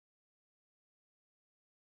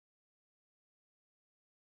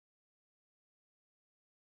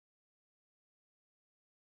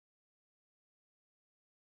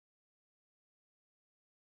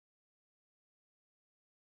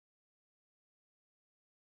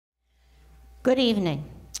Good evening.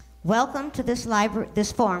 Welcome to this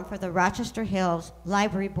forum for the Rochester Hills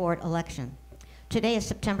Library Board election. Today is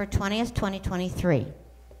September 20th, 2023.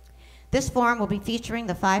 This forum will be featuring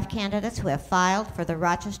the 5 candidates who have filed for the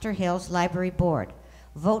Rochester Hills Library Board.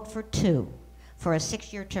 Vote for 2 for a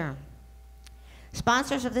 6-year term.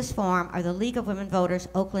 Sponsors of this forum are the League of Women Voters,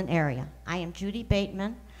 Oakland area. I am Judy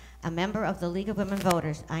Bateman, a member of the League of Women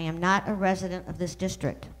Voters. I am not a resident of this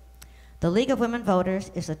district. The League of Women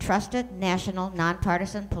Voters is a trusted, national,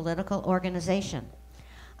 nonpartisan political organization.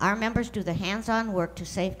 Our members do the hands-on work to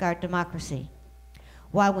safeguard democracy.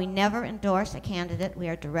 While we never endorse a candidate, we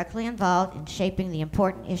are directly involved in shaping the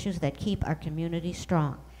important issues that keep our community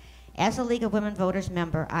strong. As a League of Women Voters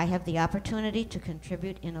member, I have the opportunity to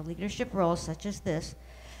contribute in a leadership role such as this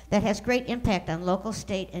that has great impact on local,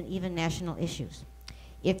 state, and even national issues.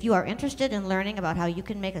 If you are interested in learning about how you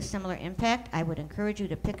can make a similar impact, I would encourage you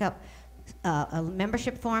to pick up a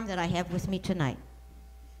membership form that I have with me tonight.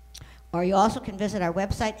 Or you also can visit our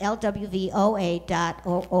website, lwvoa.org.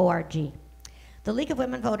 The League of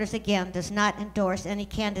Women Voters, again, does not endorse any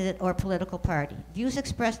candidate or political party. Views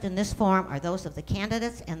expressed in this forum are those of the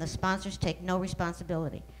candidates, and the sponsors take no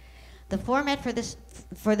responsibility. The format for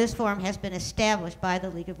this forum has been established by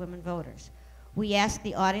the League of Women Voters. We ask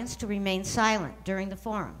the audience to remain silent during the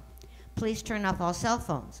forum. Please turn off all cell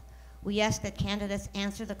phones. We ask that candidates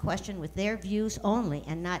answer the question with their views only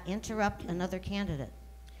and not interrupt another candidate.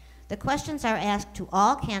 The questions are asked to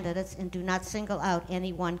all candidates and do not single out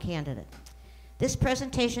any one candidate. This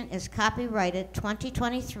presentation is copyrighted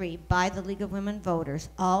 2023 by the League of Women Voters.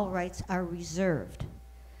 All rights are reserved.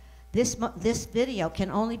 This video can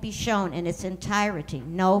only be shown in its entirety.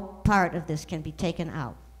 No part of this can be taken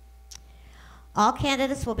out. All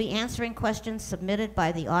candidates will be answering questions submitted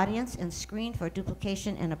by the audience and screened for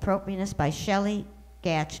duplication and appropriateness by Shelley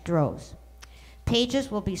Gatch-Droz. Pages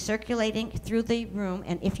will be circulating through the room,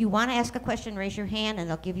 and if you want to ask a question, raise your hand and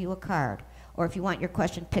they'll give you a card. Or if you want your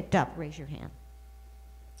question picked up, raise your hand.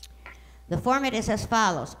 The format is as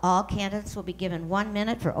follows. All candidates will be given 1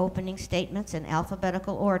 minute for opening statements in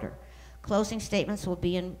alphabetical order. Closing statements will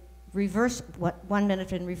be in 1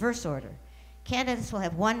 minute in reverse order. Candidates will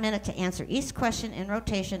have 1 minute to answer each question in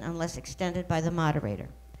rotation unless extended by the moderator.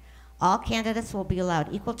 All candidates will be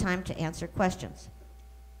allowed equal time to answer questions.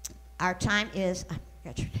 Our time is, I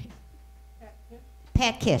forgot your name.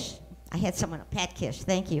 Pat Kish. I had someone, Pat Kish,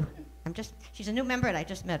 thank you. She's a new member and I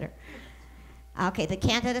just met her. Okay, the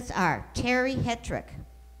candidates are Terry Hetrick,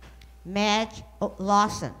 Madge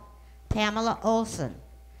Lawson, Pamela Olson,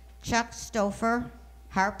 Chuck Stouffer,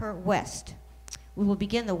 Harper West. We will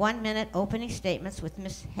begin the 1 minute opening statements with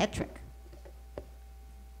Ms. Hetrick.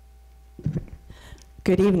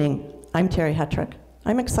 Good evening. I'm Terry Hetrick.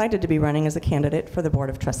 I'm excited to be running as a candidate for the Board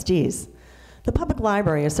of Trustees. The public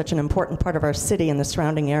library is such an important part of our city and the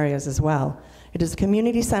surrounding areas as well. It is a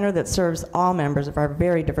community center that serves all members of our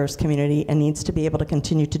very diverse community and needs to be able to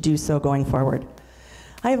continue to do so going forward.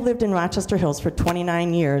 I have lived in Rochester Hills for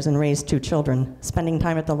 29 years and raised 2 children. Spending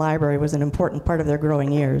time at the library was an important part of their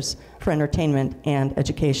growing years for entertainment and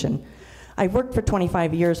education. I've worked for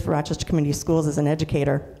 25 years for Rochester Community Schools as an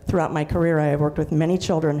educator. Throughout my career, I have worked with many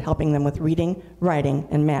children, helping them with reading, writing,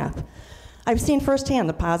 and math. I've seen firsthand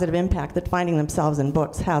the positive impact that finding themselves in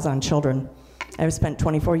books has on children. I've spent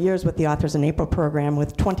 24 years with the Authors in April program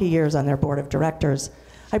with 20 years on their board of directors.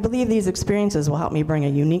 I believe these experiences will help me bring a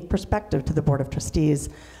unique perspective to the Board of Trustees.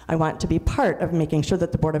 I want to be part of making sure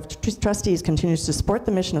that the Board of Trustees continues to support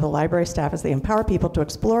the mission of the library staff as they empower people to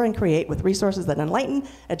explore and create with resources that enlighten,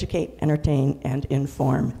 educate, entertain, and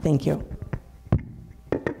inform. Thank you.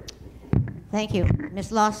 Thank you.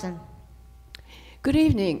 Ms. Lawson. Good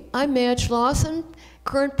evening. I'm Madge Lawson,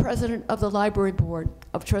 current president of the Library Board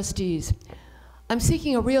of Trustees. I'm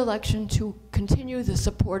seeking a re-election to continue the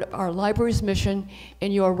support of our library's mission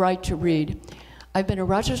and your right to read. I've been a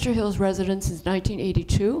Rochester Hills resident since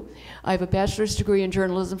 1982. I have a bachelor's degree in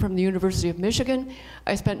journalism from the University of Michigan.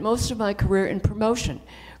 I spent most of my career in promotion,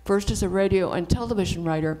 first as a radio and television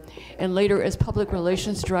writer, and later as public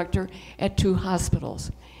relations director at 2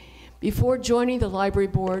 hospitals. Before joining the library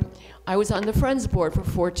board, I was on the Friends board for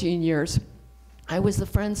 14 years. I was the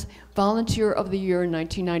Friends Volunteer of the Year in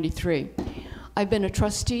 1993. I've been a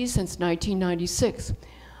trustee since 1996.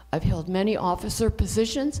 I've held many officer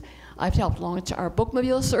positions. I've helped launch our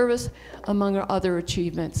bookmobile service, among our other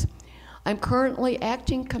achievements. I'm currently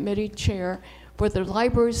acting committee chair for the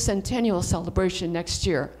library's centennial celebration next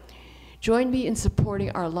year. Join me in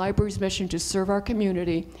supporting our library's mission to serve our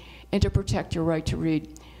community and to protect your right to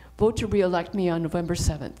read. Vote to re-elect me on November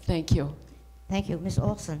 7th. Thank you. Thank you. Ms.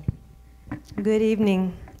 Olson. Good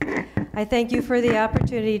evening. I thank you for the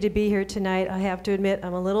opportunity to be here tonight. I have to admit,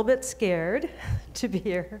 I'm a little bit scared to be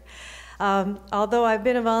here. Although I've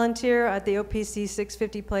been a volunteer at the OPC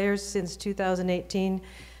 650 Players since 2018,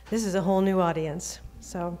 this is a whole new audience.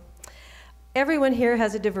 So everyone here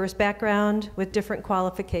has a diverse background with different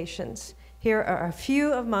qualifications. Here are a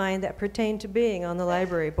few of mine that pertain to being on the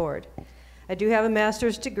library board. I do have a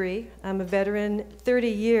master's degree. I'm a veteran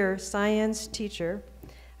 30-year science teacher.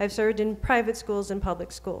 I've served in private schools and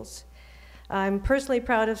public schools. I'm personally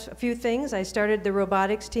proud of a few things. I started the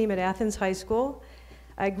robotics team at Athens High School.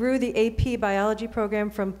 I grew the AP biology program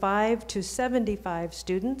from 5 to 75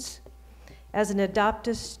 students. As an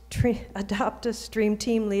adopt-a-stream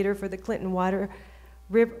team leader for the Clinton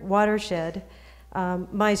watershed,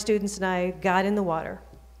 my students and I got in the water.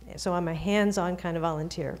 So I'm a hands-on kind of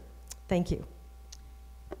volunteer. Thank you.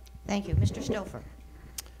 Thank you. Mr. Stouffer.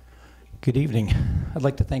 Good evening. I'd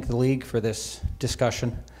like to thank the League for this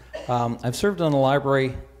discussion. I've served in the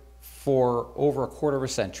library for over a quarter of a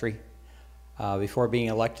century. Before being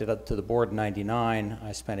elected up to the board in '99,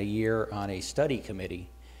 I spent a year on a study committee,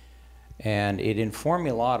 and it informed me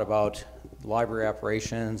a lot about library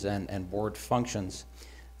operations and board functions.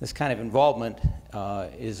 This kind of involvement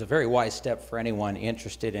is a very wise step for anyone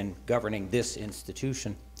interested in governing this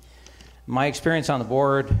institution. My experience on the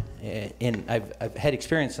board, I've had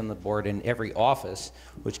experience on the board in every office,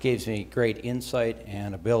 which gives me great insight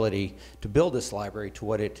and ability to build this library to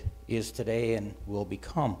what it is today and will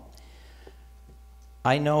become.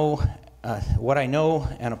 I know what I know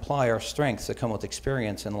and apply are strengths that come with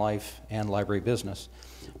experience in life and library business.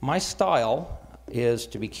 My style is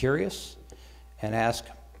to be curious and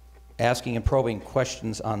asking and probing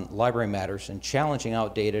questions on library matters and challenging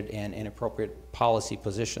outdated and inappropriate policy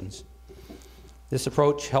positions. This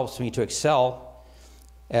approach helps me to excel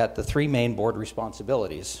at the three main board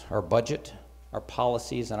responsibilities: our budget, our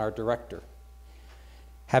policies, and our director.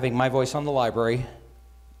 Having my voice on the library,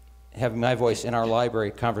 having my voice in our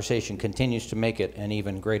library conversation continues to make it an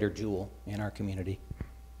even greater jewel in our community.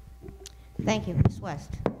 Thank you. Ms. West.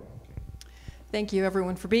 Thank you,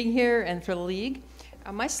 everyone, for being here and for the League.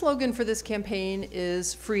 My slogan for this campaign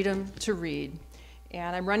is freedom to read.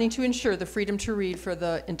 And I'm running to ensure the freedom to read for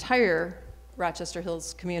the entire Rochester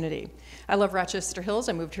Hills community. I love Rochester Hills.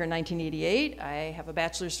 I moved here in 1988. I have a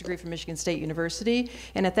bachelor's degree from Michigan State University,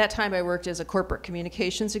 and at that time I worked as a corporate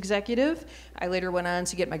communications executive. I later went on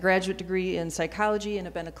to get my graduate degree in psychology and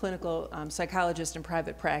have been a clinical psychologist in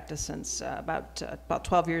private practice since about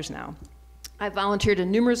 12 years now. I've volunteered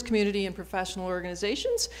in numerous community and professional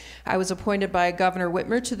organizations. I was appointed by Governor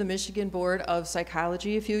Whitmer to the Michigan Board of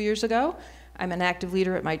Psychology a few years ago. I'm an active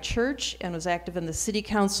leader at my church and was active in the City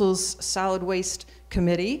Council's Solid Waste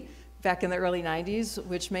Committee back in the early 90s,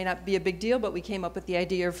 which may not be a big deal, but we came up with the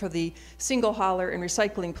idea for the single hauler and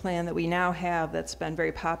recycling plan that we now have that's been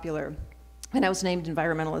very popular. And I was named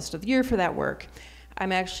Environmentalist of the Year for that work.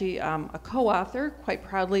 I'm actually a co-author, quite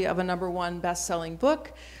proudly, of a #1 best-selling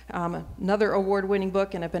book, another award-winning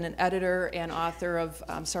book, and I've been an editor and author of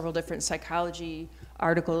several different psychology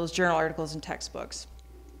articles, journal articles, and textbooks.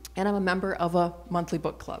 And I'm a member of a monthly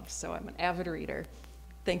book club, so I'm an avid reader.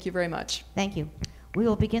 Thank you very much. Thank you. We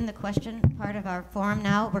will begin the question part of our forum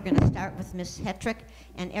now. We're going to start with Ms. Hetrick,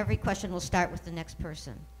 and every question will start with the next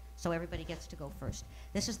person. So everybody gets to go first.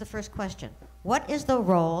 This is the first question. What is the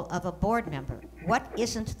role of a board member? What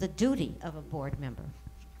isn't the duty of a board member?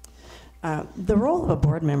 The role of a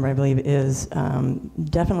board member, I believe, is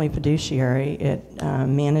definitely fiduciary. It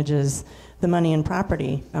manages the money and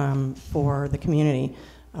property for the community,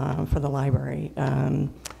 for the library.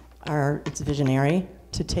 It's visionary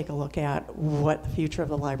to take a look at what the future of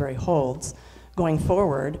the library holds going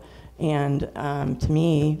forward. And to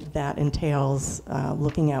me, that entails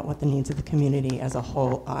looking at what the needs of the community as a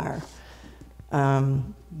whole are.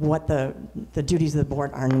 What the duties of the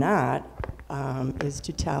board are not is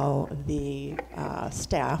to tell the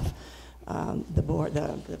staff,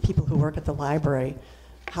 the people who work at the library,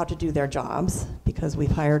 how to do their jobs, because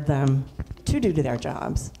we've hired them to do their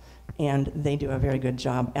jobs, and they do a very good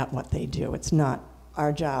job at what they do. It's not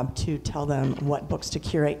our job to tell them what books to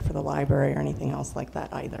curate for the library or anything else like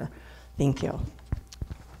that either. Thank you.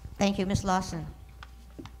 Thank you, Ms. Lawson.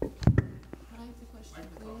 Can I have the question,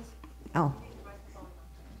 please? Oh,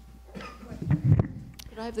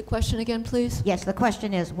 Could I have the question again, please? yes, the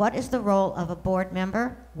question is, what is the role of a board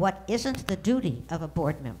member? What isn't the duty of a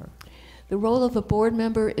board member? The role of a board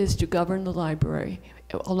member is to govern the library,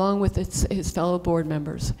 along with his fellow board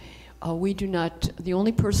members. We do not, the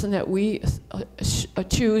only person that we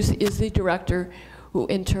choose is the director, who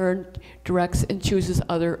in turn directs and chooses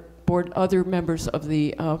other members of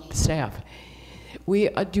the staff. We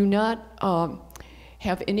do not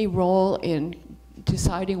have any role in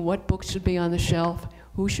deciding what books should be on the shelf,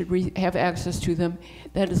 who should have access to them.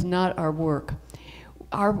 That is not our work.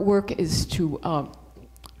 Our work is to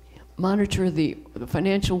monitor the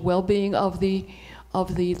financial well-being of the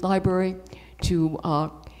library,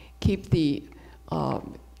 to keep the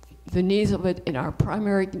needs of it in our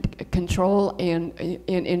primary control and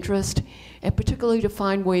interest, and particularly to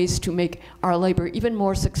find ways to make our library even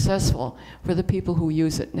more successful for the people who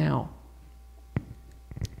use it now.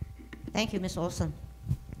 Thank you, Ms. Olson.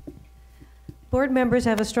 Board members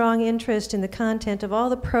have a strong interest in the content of all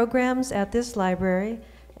the programs at this library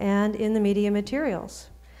and in the media materials.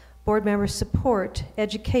 Board members support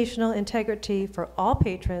educational integrity for all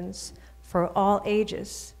patrons, for all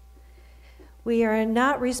ages. We are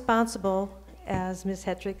not responsible, as Ms.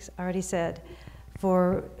 Hetrick already said,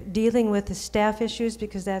 for dealing with the staff issues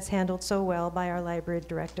because that's handled so well by our library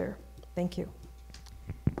director. Thank you.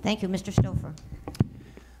 Thank you, Mr. Stouffer.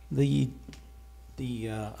 The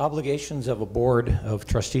obligations of a board of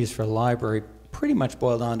trustees for the library pretty much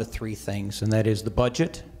boil down to three things, and that is the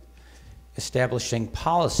budget, establishing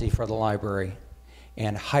policy for the library,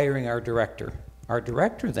 and hiring our director. Our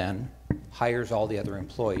director then hires all the other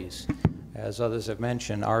employees. As others have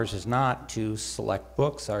mentioned, ours is not to select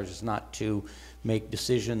books, ours is not to make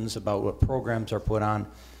decisions about what programs are put on.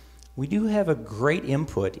 We do have a great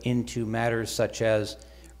input into matters such as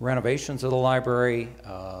renovations of the library,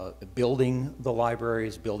 building the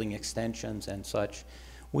libraries, building extensions and such.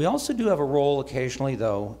 We also do have a role occasionally,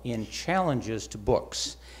 though, in challenges to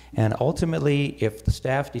books. And ultimately, if the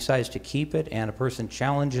staff decides to keep it and a person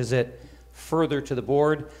challenges it further to the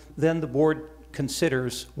board, then the board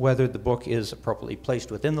considers whether the book is appropriately placed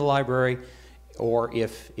within the library or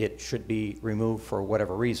if it should be removed for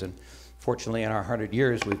whatever reason. Fortunately, in our 100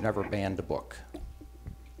 years, we've never banned a book.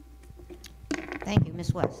 Thank you,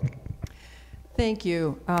 Ms. West. Thank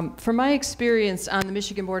you. From my experience on the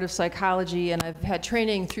Michigan Board of Psychology, and I've had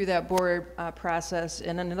training through that board process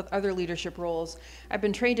and in other leadership roles, I've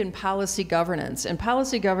been trained in policy governance. And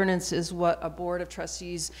policy governance is what a board of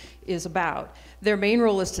trustees is about. Their main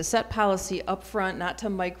role is to set policy up front, not to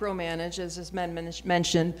micromanage, as has been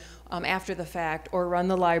mentioned, after the fact, or run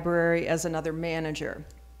the library as another manager.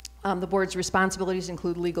 The board's responsibilities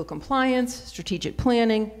include legal compliance, strategic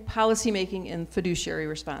planning, policymaking, and fiduciary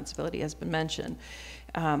responsibility, has been mentioned.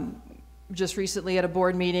 Just recently at a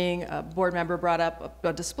board meeting, a board member brought up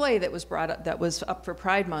a display that was up for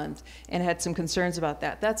Pride Month and had some concerns about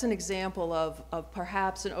that. That's an example of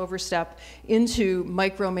perhaps an overstep into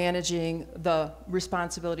micromanaging the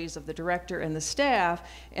responsibilities of the director and the staff,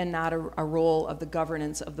 and not a role of the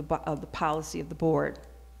governance of the policy of the board.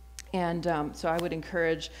 And so I would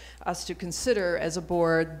encourage us to consider as a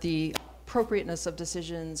board the appropriateness of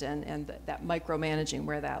decisions and that micromanaging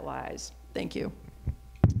where that lies. Thank you.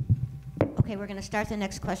 Okay, we're going to start the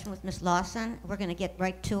next question with Ms. Lawson. We're going to get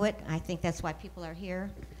right to it. I think that's why people are here.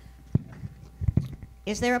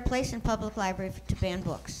 Is there a place in public library to ban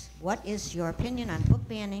books? What is your opinion on book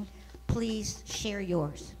banning? Please share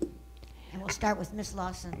yours. And we'll start with Ms.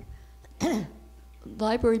 Lawson.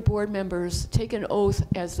 Library board members take an oath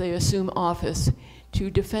as they assume office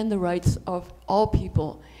to defend the rights of all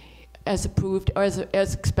people as approved or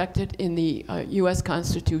as expected in the U.S.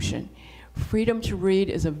 Constitution. Freedom to read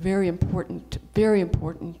is a very important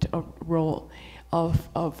role of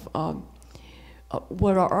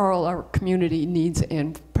what our community needs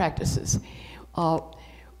and practices.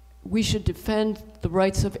 We should defend the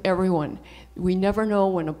rights of everyone. We never know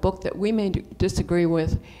when a book that we may disagree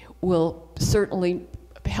with will certainly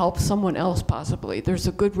help someone else possibly. There's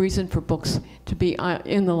a good reason for books to be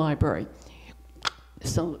in the library.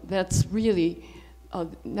 So that's really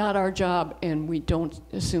not our job, and we don't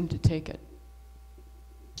assume to take it.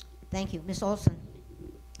 Thank you. Ms. Olson.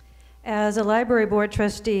 As a library board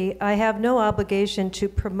trustee, I have no obligation to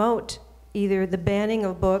promote either the banning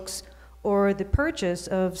of books or the purchase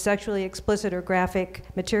of sexually explicit or graphic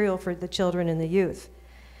material for the children and the youth.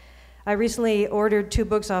 I recently ordered 2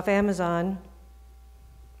 books off Amazon.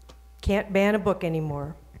 Can't ban a book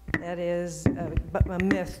anymore. That is a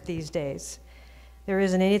myth these days. There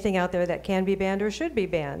isn't anything out there that can be banned or should be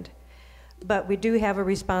banned. But we do have a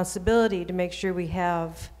responsibility to make sure we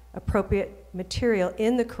have appropriate material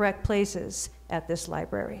in the correct places at this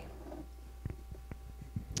library.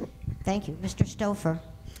 Thank you. Mr. Stouffer.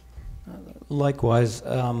 Likewise,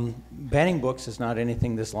 banning books is not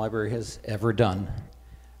anything this library has ever done.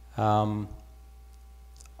 Our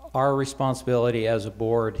responsibility as a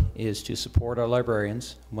board is to support our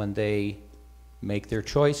librarians when they make their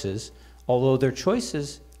choices, although their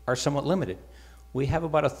choices are somewhat limited. We have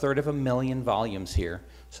about 1/3 volumes here.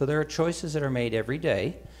 So there are choices that are made every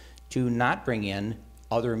day to not bring in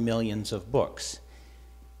other millions of books.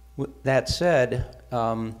 That said,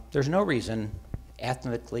 there's no reason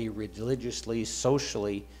ethnically, religiously,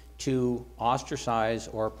 socially to ostracize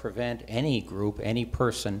or prevent any group, any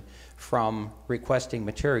person from requesting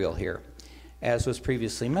material here. As was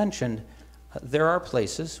previously mentioned, there are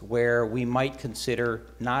places where we might consider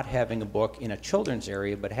not having a book in a children's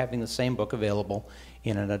area, but having the same book available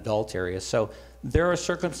in an adult area. So there are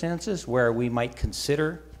circumstances where we might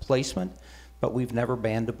consider placement, but we've never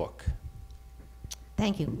banned a book.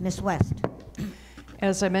 Thank you. Ms. West.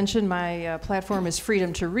 As I mentioned, my platform is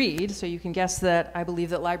freedom to read, so you can guess that I believe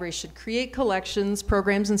that libraries should create collections,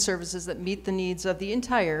 programs, and services that meet the needs of the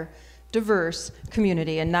entire diverse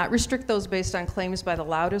community and not restrict those based on claims by the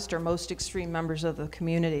loudest or most extreme members of the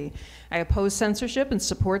community. I oppose censorship and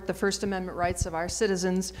support the First Amendment rights of our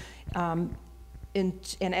citizens and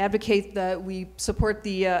advocate that we support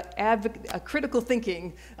the critical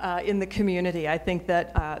thinking in the community. I think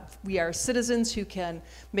that we are citizens who can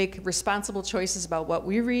make responsible choices about what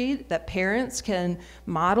we read, that parents can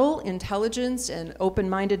model intelligence and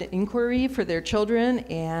open-minded inquiry for their children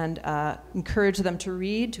and encourage them to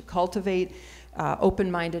read, to cultivate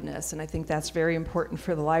open-mindedness. And I think that's very important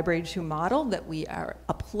for the library to model, that we are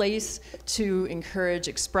a place to encourage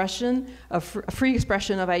expression, a free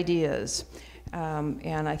expression of ideas.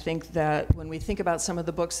 And I think that when we think about some of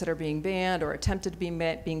the books that are being banned or attempted to be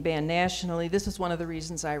being banned nationally, this is one of the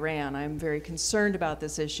reasons I ran. I'm very concerned about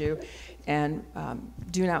this issue and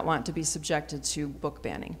do not want to be subjected to book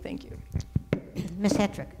banning. Thank you. Ms.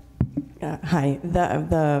 Hetrick. Hi.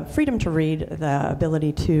 The freedom to read, the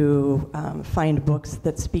ability to find books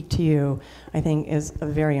that speak to you, I think is a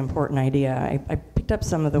very important idea. I picked up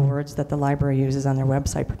some of the words that the library uses on their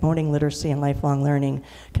website: promoting literacy and lifelong learning,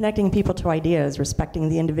 connecting people to ideas, respecting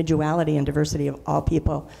the individuality and diversity of all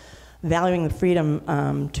people, valuing the freedom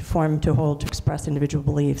to form, to hold, to express individual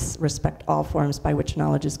beliefs, respect all forms by which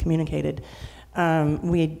knowledge is communicated.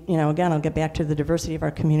 Again, I'll get back to the diversity of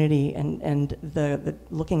our community and the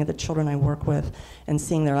looking at the children I work with and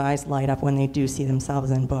seeing their eyes light up when they do see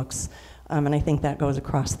themselves in books. And I think that goes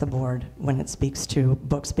across the board when it speaks to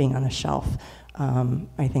books being on a shelf.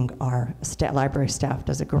 I think our library staff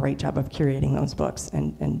does a great job of curating those books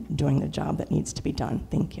and doing the job that needs to be done.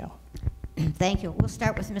 Thank you. Thank you. We'll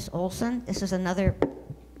start with Ms. Olson. This is another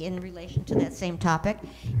in relation to that same topic.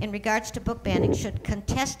 In regards to book banning, should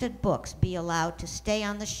contested books be allowed to stay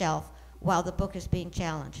on the shelf while the book is being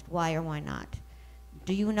challenged? Why or why not?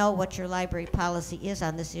 Do you know what your library policy is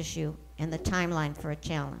on this issue and the timeline for a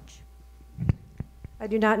challenge? I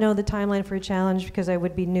do not know the timeline for a challenge because I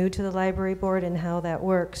would be new to the library board and how that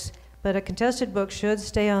works. But a contested book should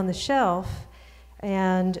stay on the shelf,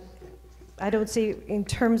 and I don't see, in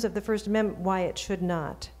terms of the First Amendment, why it should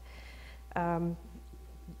not.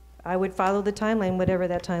 I would follow the timeline, whatever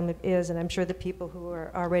that timeline is, and I'm sure the people who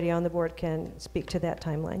are already on the board can speak to that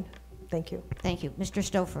timeline. Thank you. Thank you. Mr.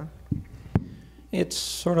 Stouffer. It's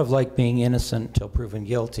sort of like being innocent until proven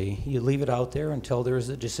guilty. You leave it out there until there is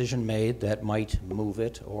a decision made that might move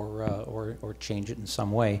it or change it in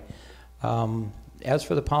some way. As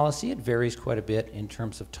for the policy, it varies quite a bit in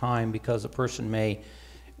terms of time, because a person may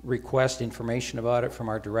request information about it from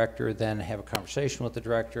our director, then have a conversation with the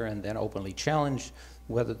director, and then openly challenge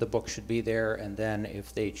whether the book should be there, and then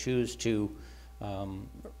if they choose to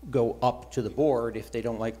go up to the board, if they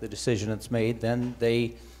don't like the decision that's made, then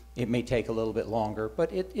it may take a little bit longer,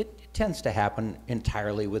 but it tends to happen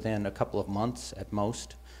entirely within a couple of months at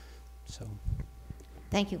most. So,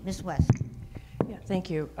 thank you. Ms. West. Yeah, thank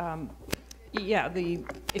you.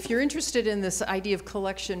 If you're interested in this idea of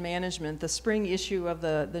collection management, the spring issue of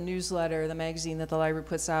the newsletter, the magazine that the library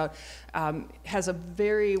puts out, has a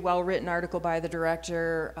very well-written article by the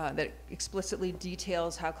director that explicitly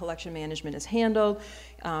details how collection management is handled,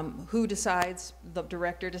 who decides, the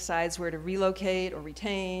director decides where to relocate or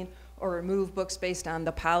retain or remove books based on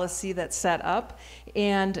the policy that's set up.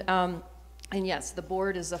 And yes, the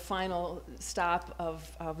board is the final stop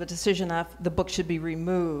of the decision of the book should be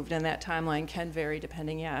removed, and that timeline can vary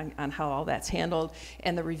depending on how all that's handled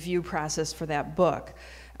and the review process for that book.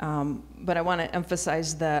 But I want to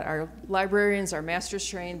emphasize that our librarians are master's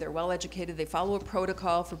trained, they're well educated, they follow a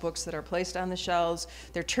protocol for books that are placed on the shelves,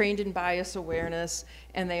 they're trained in bias awareness,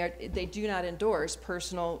 and they do not endorse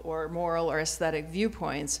personal or moral or aesthetic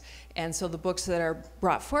viewpoints. And so the books that are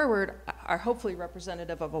brought forward are hopefully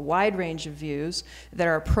representative of a wide range of views that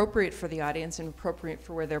are appropriate for the audience and appropriate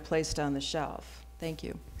for where they're placed on the shelf. Thank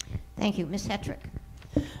you. Thank you. Ms. Hetrick.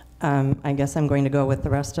 I guess I'm going to go with the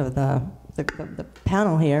rest of the the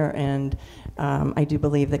panel here, and I do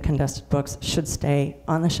believe that contested books should stay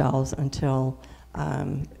on the shelves until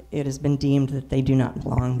it has been deemed that they do not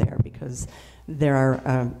belong there, because there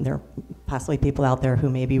are possibly people out there who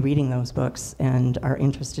may be reading those books and are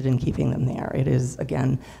interested in keeping them there. It is,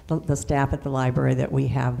 again, the staff at the library that we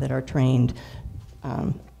have that are trained,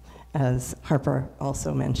 as Harper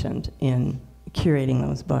also mentioned, in curating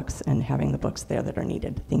those books and having the books there that are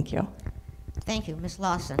needed. Thank you. Thank you. Ms.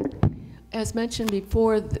 Lawson. As mentioned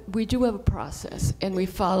before, we do have a process, and we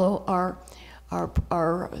follow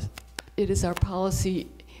it is our policy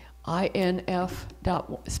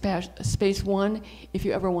INF.1. If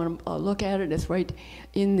you ever want to look at it, it's right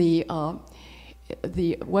in the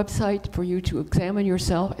website for you to examine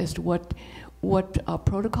yourself as to what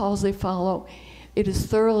protocols they follow. It is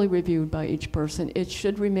thoroughly reviewed by each person. It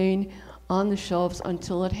should remain on the shelves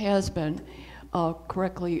until it has been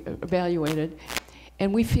correctly evaluated.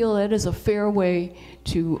 And we feel that is a fair way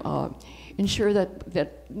to ensure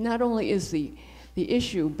that not only is the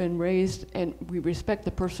issue been raised and we respect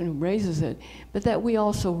the person who raises it, but that we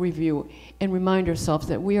also review and remind ourselves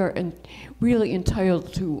that we are really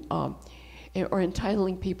entitled to, or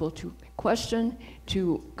entitling people to question,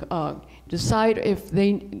 to decide if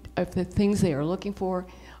the things they are looking for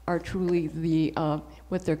are truly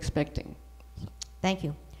what they're expecting. Thank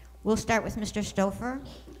you. We'll start with Mr. Stouffer.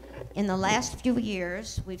 In the last few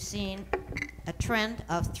years, we've seen a trend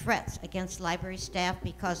of threats against library staff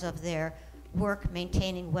because of their work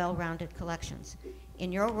maintaining well-rounded collections.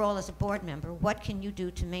 In your role as a board member, what can you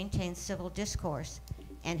do to maintain civil discourse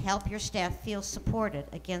and help your staff feel supported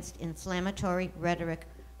against inflammatory rhetoric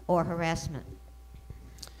or harassment?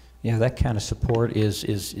 Yeah, that kind of support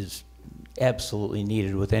is absolutely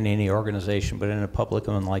needed within any organization, but in a public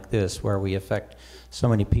one like this, where we affect so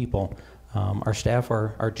many people, our staff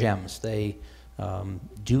are gems. They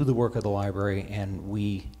do the work of the library, and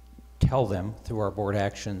we tell them through our board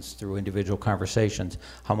actions, through individual conversations,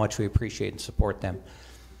 how much we appreciate and support them.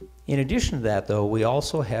 In addition to that, though, we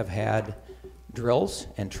also have had drills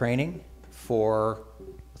and training for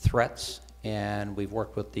threats, and we've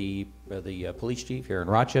worked with the police chief here in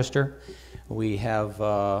Rochester. We have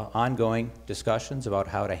ongoing discussions about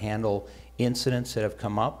how to handle incidents that have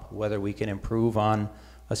come up, whether we can improve on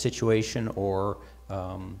a situation, or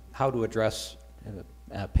how to address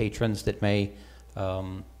patrons that may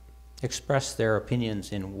express their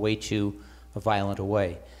opinions in way too violent a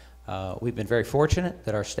way. We've been very fortunate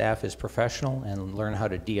that our staff is professional and learn how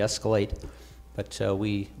to de-escalate, but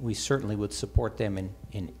we certainly would support them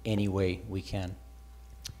in any way we can.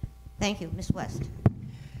 Thank you. Ms. West.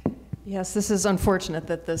 Yes, this is unfortunate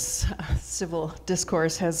that this civil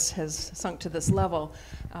discourse has sunk to this level.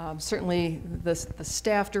 Certainly the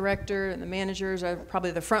staff director and the managers are probably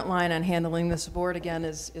the front line on handling this. Board, again,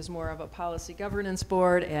 is more of a policy governance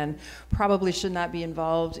board and probably should not be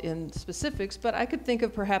involved in specifics, but I could think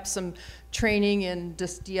of perhaps some training in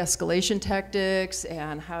de-escalation tactics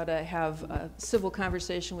and how to have a civil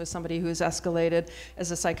conversation with somebody who's escalated. As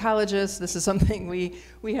a psychologist, this is something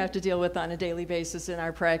we have to deal with on a daily basis in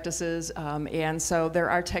our practices, and so there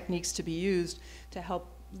are techniques to be used to help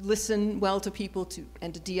listen well to people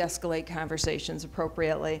and to de-escalate conversations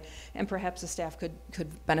appropriately, and perhaps the staff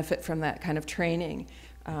could benefit from that kind of training,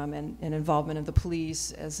 and involvement of the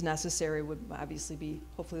police as necessary would obviously be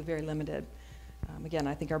hopefully very limited. Again,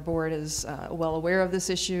 I think our board is well aware of this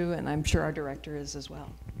issue, and I'm sure our director is as well.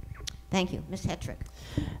 Thank you. Ms. Hetrick.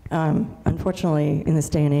 Unfortunately, in this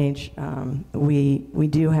day and age, we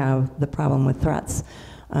do have the problem with threats.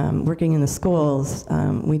 Working in the schools,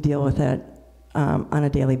 we deal with it on a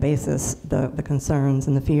daily basis, the concerns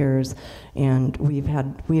and the fears, and we've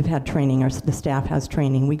had training. The staff has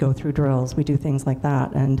training. We go through drills. We do things like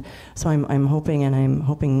that, and so I'm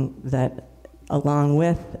hoping that, along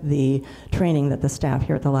with the training that the staff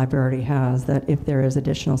here at the library has, that if there is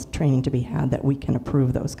additional training to be had, that we can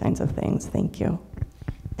approve those kinds of things. Thank you.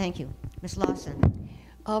 Thank you. Ms. Lawson.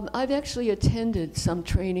 I've actually attended some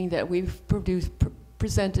training that we've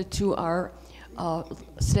presented to our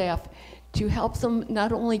staff to help them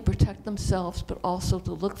not only protect themselves, but also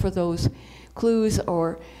to look for those clues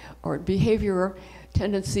or behavior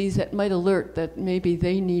tendencies that might alert that maybe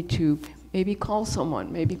they need to maybe call someone,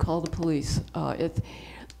 maybe call the police.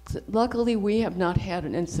 Luckily, we have not had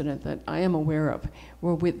an incident that I am aware of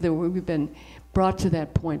where we've been brought to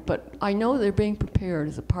that point, but I know they're being prepared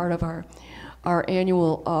as a part of our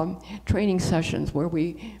annual training sessions, where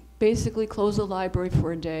we basically close the library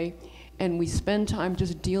for a day and we spend time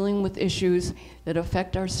just dealing with issues that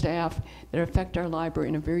affect our staff, that affect our library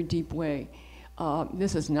in a very deep way.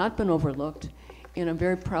 This has not been overlooked, and I'm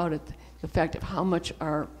very proud of the fact of how much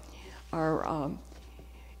our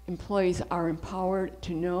employees are empowered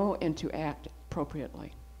to know and to act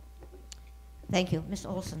appropriately. Thank you. Ms.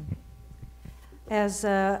 Olson. As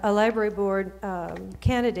a library board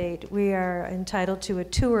candidate, we are entitled to a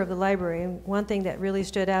tour of the library. And one thing that really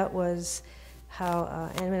stood out was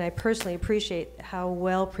how, and I personally appreciate how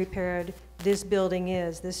well prepared this building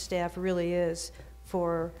is, this staff really is,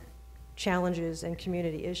 for challenges and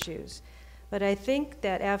community issues. But I think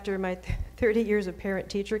that after my 30 years of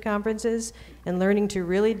parent-teacher conferences and learning to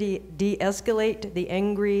really de-escalate the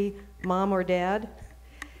angry mom or dad,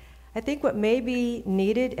 I think what may be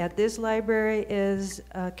needed at this library is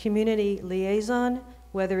a community liaison,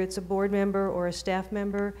 whether it's a board member or a staff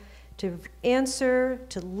member, to answer,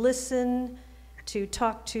 to listen, to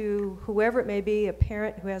talk to whoever it may be, a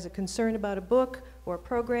parent who has a concern about a book or a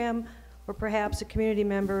program, or perhaps a community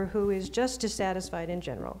member who is just dissatisfied in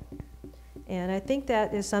general. And I think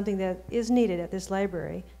that is something that is needed at this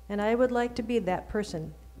library, and I would like to be that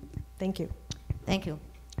person. Thank you. Thank you.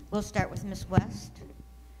 We'll start with Ms. West.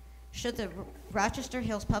 Should the Rochester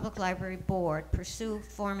Hills Public Library Board pursue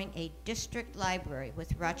forming a district library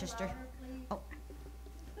with Rochester? Oh.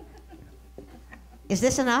 Is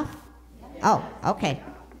this enough? Oh, okay.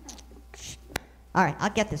 All right, I'll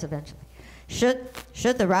get this eventually.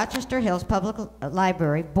 Should the Rochester Hills Public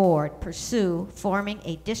Library Board pursue forming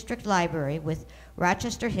a district library with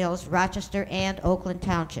Rochester Hills, Rochester, and Oakland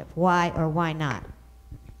Township? Why or why not?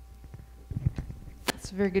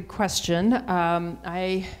 That's a very good question. I'm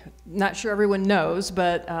not sure everyone knows,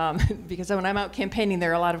 but because when I'm out campaigning,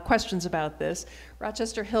 there are a lot of questions about this.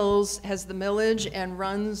 Rochester Hills has the millage and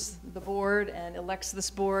runs the board and elects this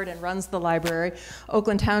board and runs the library.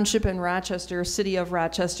 Oakland Township and Rochester, City of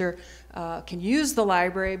Rochester, can use the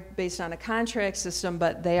library based on a contract system,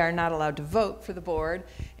 but they are not allowed to vote for the board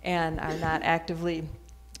and are not actively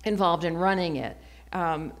involved in running it.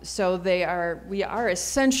 So we are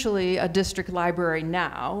essentially a district library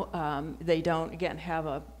now. They don't, again, have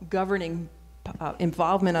a governing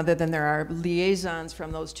involvement other than there are liaisons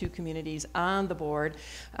from those two communities on the board.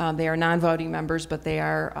 They are non-voting members, but they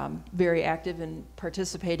are very active in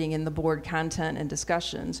participating in the board content and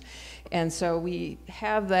discussions. And so we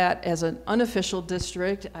have that as an unofficial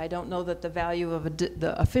district. I don't know that the value of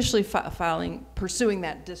the officially pursuing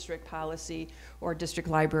that district policy or district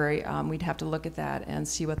library, we'd have to look at that and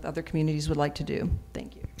see what the other communities would like to do.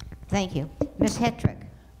 Thank you. Thank you. Ms. Hetrick.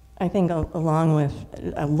 I think along with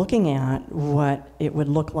looking at what it would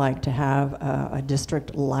look like to have a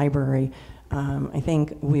district library, I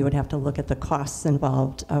think we would have to look at the costs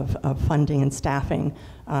involved of funding and staffing,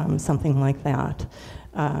 something like that.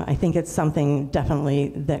 I think it's something definitely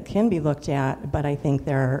that can be looked at, but I think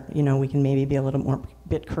we can maybe be a little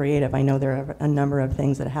bit creative. I know there are a number of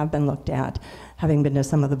things that have been looked at, having been to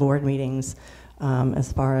some of the board meetings,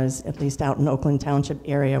 as far as at least out in Oakland Township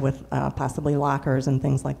area with possibly lockers and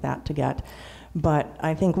things like that to get. But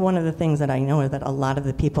I think one of the things that I know is that a lot of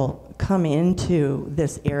the people come into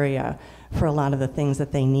this area for a lot of the things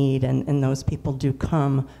that they need, and those people do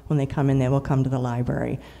come. When they come in, they will come to the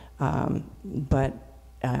library. But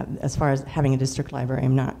as far as having a district library,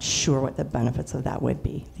 I'm not sure what the benefits of that would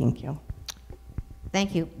be. Thank you.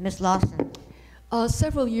 Thank you. Ms. Lawson.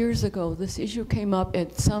 Several years ago, this issue came up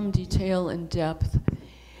in some detail and depth,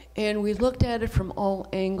 and we looked at it from all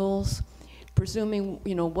angles, presuming,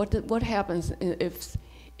 what happens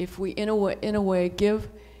if we, in a way, give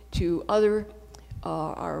to other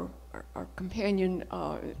our companion,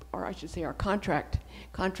 or I should say, our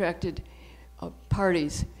contracted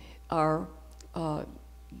parties, are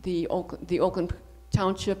the Oakland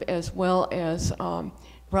Township as well as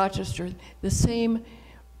Rochester, the same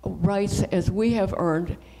rights as we have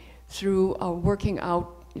earned through working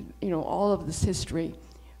out, all of this history,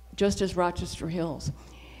 just as Rochester Hills.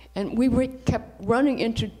 And we kept running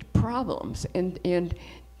into problems and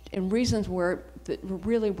reasons where it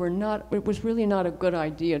was really not a good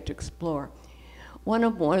idea to explore. One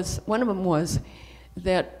of them was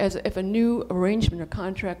that if a new arrangement or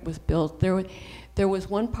contract was built, there was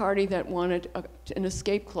one party that wanted an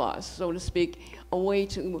escape clause, so to speak, a way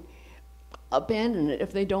to abandon it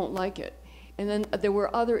if they don't like it. And then there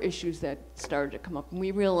were other issues that started to come up, and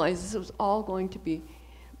we realized this was all going to be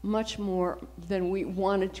much more than we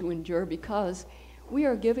wanted to endure, because we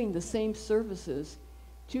are giving the same services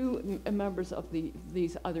to members of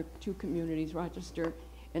these other two communities, Rochester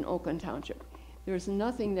and Oakland Township. There's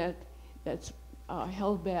nothing that's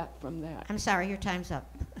held back from that. I'm sorry, your time's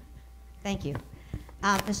up. Thank you.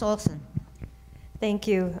 Ms. Olson. Thank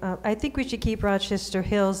you. I think we should keep Rochester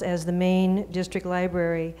Hills as the main district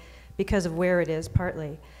library because of where it is,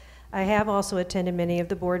 partly. I have also attended many of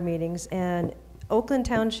the board meetings, and Oakland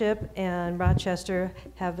Township and Rochester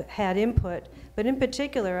have had input, but in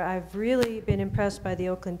particular, I've really been impressed by the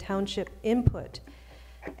Oakland Township input.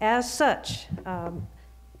 As such,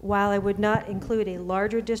 while I would not include a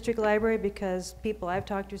larger district library, because people I've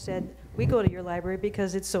talked to said, we go to your library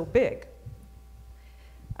because it's so big,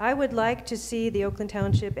 I would like to see the Oakland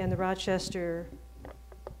Township and the Rochester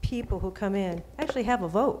people who come in actually have a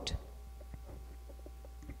vote.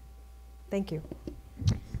 Thank you.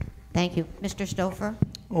 Thank you. Mr. Stouffer?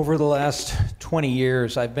 Over the last 20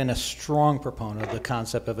 years, I've been a strong proponent of the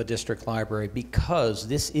concept of a district library because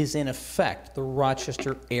this is, in effect, the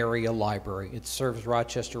Rochester area library. It serves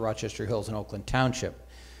Rochester, Rochester Hills, and Oakland Township.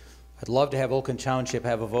 I'd love to have Oakland Township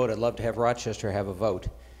have a vote. I'd love to have Rochester have a vote.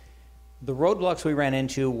 The roadblocks we ran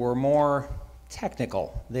into were more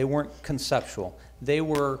technical. They weren't conceptual. They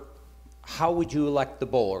were, how would you elect the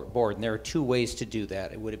board? And there are two ways to do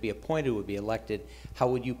that. Would it be appointed? Would it be elected? How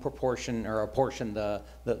would you proportion or apportion the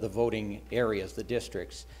voting areas, the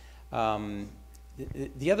districts?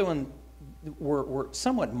 The other one were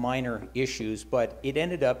somewhat minor issues, but it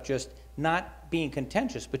ended up just not being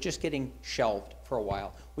contentious, but just getting shelved for a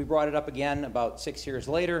while. We brought it up again about 6 years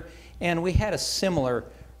later, and we had a similar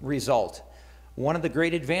result. One of the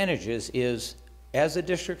great advantages is, as a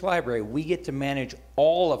district library, we get to manage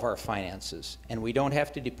all of our finances, and we don't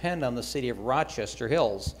have to depend on the city of Rochester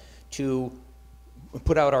Hills to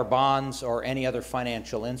put out our bonds or any other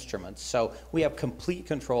financial instruments. So we have complete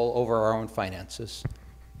control over our own finances.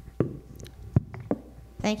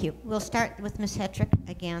 Thank you. We'll start with Ms. Hetrick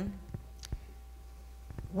again.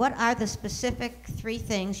 What are the specific 3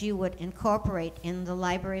 things you would incorporate in the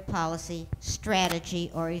library policy, strategy,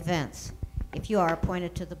 or events if you are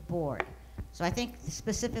appointed to the board? So I think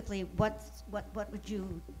specifically, what would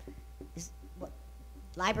you, what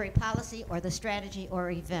library policy or the strategy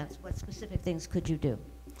or events? What specific things could you do?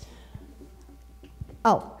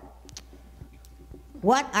 Oh,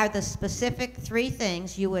 what are the specific 3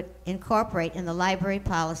 things you would incorporate in the library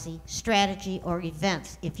policy, strategy, or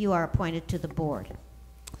events if you are appointed to the board?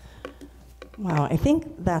 Wow, I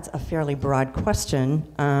think that's a fairly broad question.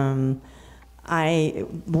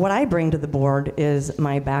 What I bring to the board is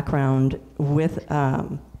my background with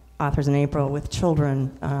Authors in April, with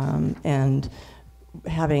children, and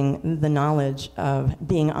having the knowledge of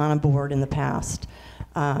being on a board in the past.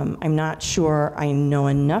 I'm not sure I know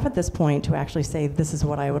enough at this point to actually say this is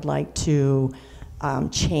what I would like to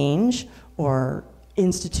change or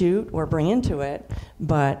institute or bring into it,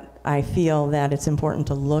 but I feel that it's important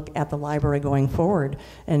to look at the library going forward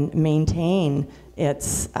and maintain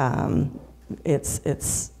its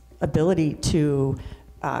ability to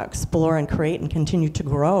explore and create and continue to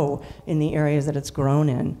grow in the areas that it's grown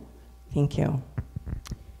in. Thank you.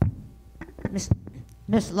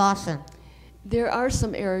 Ms. Lawson. There are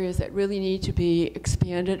some areas that really need to be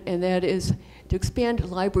expanded, and that is to expand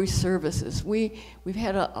library services. We've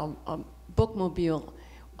had a bookmobile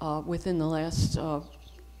within the last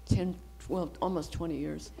 10, well, almost 20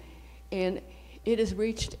 years, and it has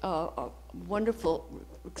reached a wonderful,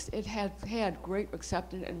 it has had great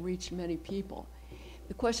acceptance and reached many people.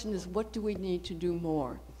 The question is, what do we need to do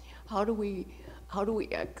more? How do we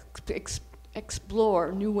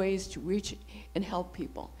explore new ways to reach and help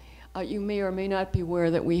people? You may or may not be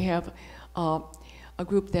aware that we have a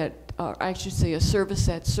group that, I should say, a service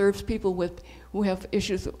that serves people who have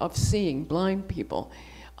issues of seeing, blind people,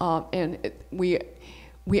 and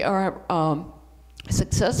we are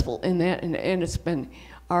successful in that, and it's been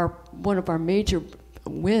one of our major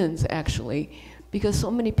wins, actually, because so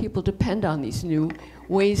many people depend on these new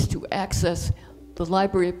ways to access the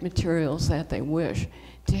library of materials that they wish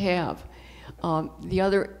to have. The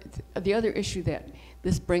other issue that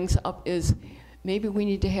this brings up is maybe we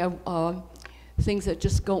need to have things that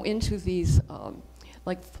just go into these,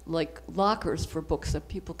 like lockers for books that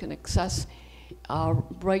people can access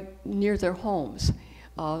right near their homes,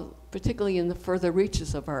 particularly in the further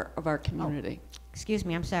reaches of our community. Oh, excuse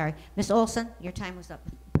me, I'm sorry. Ms. Olson, your time was up.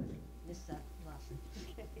 Ms. Lawson.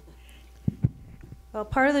 Well,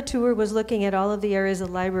 part of the tour was looking at all of the areas of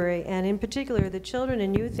the library, and in particular the children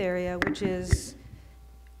and youth area, which is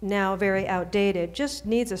now very outdated, just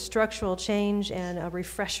needs a structural change and a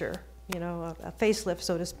refresher, you know, a facelift,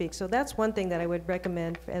 so to speak. So that's one thing that I would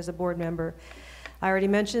recommend as a board member. I already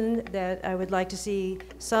mentioned that I would like to see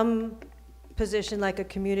some position like a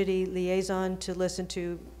community liaison to listen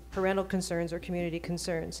to parental concerns or community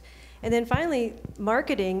concerns. And then finally,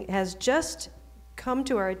 marketing has just come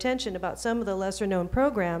to our attention about some of the lesser known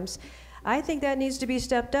programs. I think that needs to be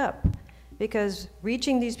stepped up, because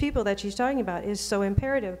reaching these people that she's talking about is so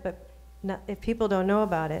imperative, but if people don't know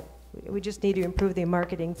about it, We just need to improve the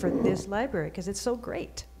marketing for this library because it's so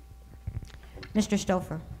great. Mr.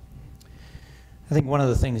 Stouffer. I think one of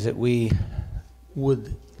the things that we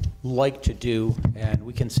would like to do, and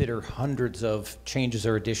we consider hundreds of changes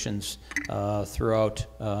or additions throughout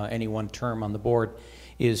any one term on the board,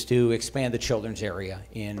 is to expand the children's area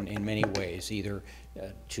in many ways, either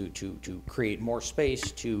to create more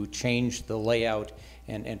space, to change the layout,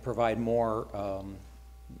 and provide more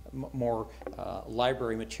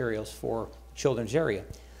library materials for children's area.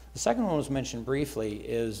 The second one was mentioned briefly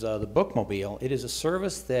is the bookmobile. It is a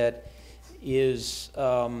service that is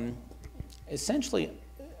essentially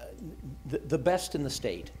the best in the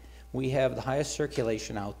state. We have the highest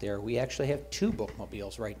circulation out there. We actually have 2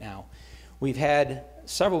 bookmobiles right now. We've had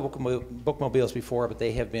several bookmobiles before, but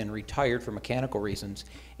they have been retired for mechanical reasons,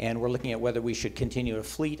 and we're looking at whether we should continue a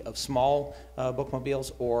fleet of small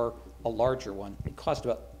bookmobiles or a larger one. It costs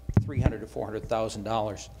about $300,000 to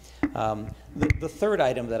 $400,000. The third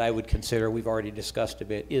item that I would consider, we've already discussed a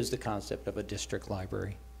bit, is the concept of a district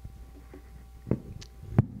library.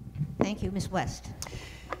 Thank you. Ms. West.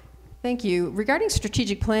 Thank you. Regarding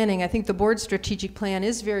strategic planning, I think the board's strategic plan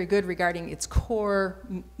is very good regarding its core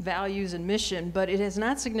values and mission, but it has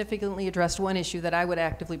not significantly addressed one issue that I would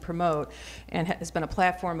actively promote and has been a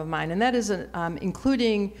platform of mine, and that is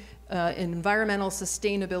including an environmental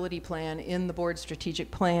sustainability plan in the board's strategic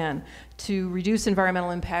plan to reduce environmental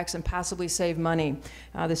impacts and possibly save money.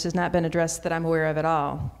 This has not been addressed that I'm aware of at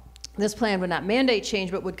all. This plan would not mandate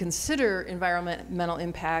change, but would consider environmental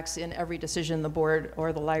impacts in every decision the board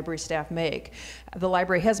or the library staff make. The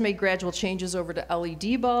library has made gradual changes over to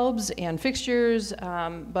LED bulbs and fixtures,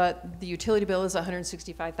 but the utility bill is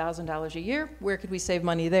 $165,000 a year. Where could we save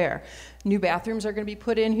money there? New bathrooms are going to be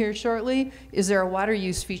put in here shortly. Is there a water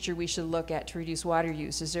use feature we should look at to reduce water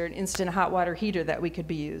use? Is there an instant hot water heater that we could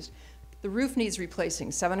be used? The roof needs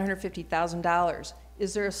replacing, $750,000.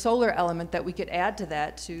 Is there a solar element that we could add to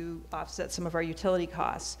that to offset some of our utility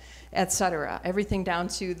costs, et cetera? Everything down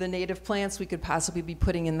to the native plants we could possibly be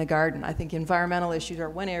putting in the garden. I think environmental issues are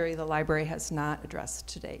one area the library has not addressed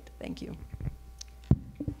to date. Thank you.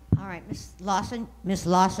 All right, Ms. Lawson. Ms.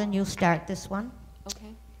 Lawson, you start this one.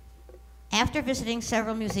 Okay. After visiting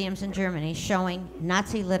several museums in Germany showing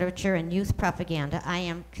Nazi literature and youth propaganda, I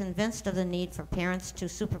am convinced of the need for parents to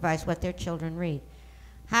supervise what their children read.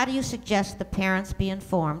 How do you suggest the parents be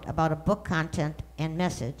informed about a book content and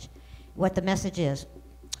message, what the message is?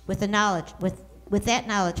 With that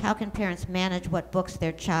knowledge, how can parents manage what books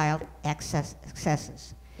their child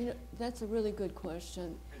accesses? You know, that's a really good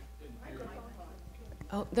question.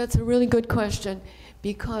 Oh, that's a really good question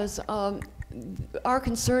because our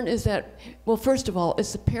concern is that, well, first of all,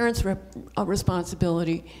 it's the parents'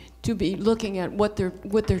 responsibility to be looking at what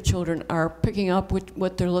their children are picking up,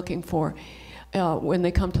 what they're looking for when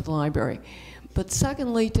they come to the library. But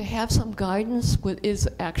secondly, to have some guidance is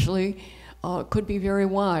actually could be very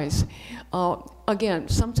wise. Again,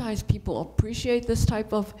 sometimes people appreciate this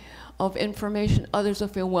type of information. Others will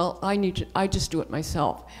feel, well, I just do it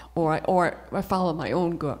myself, or I follow my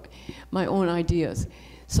own ideas.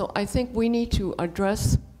 So I think we need to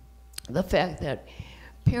address the fact that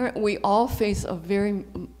we all face a very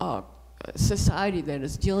society that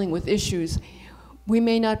is dealing with issues we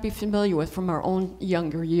may not be familiar with from our own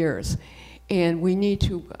younger years. And we need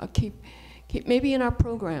to keep maybe in our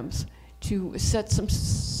programs to set some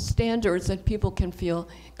standards that people can feel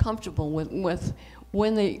comfortable with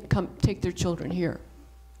when they take their children here.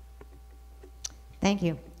 Thank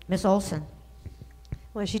you. Ms. Olson.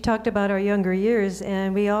 Well, she talked about our younger years,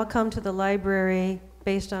 and we all come to the library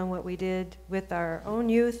based on what we did with our own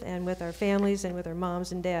youth and with our families and with our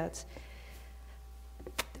moms and dads.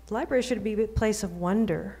 The library should be a place of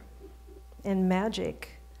wonder and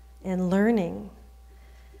magic and learning.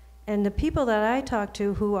 And the people that I talk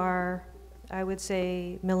to who are, I would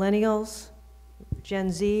say, millennials,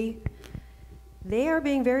 Gen Z, they are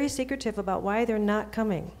being very secretive about why they're not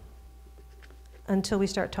coming until we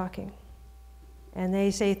start talking. And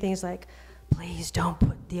they say things like, please don't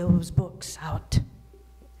put those books out.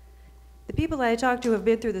 The people that I talk to who have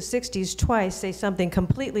been through the 60s twice say something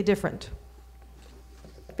completely different.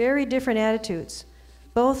 Very different attitudes,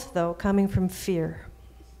 both, though, coming from fear.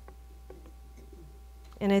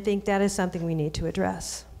 And I think that is something we need to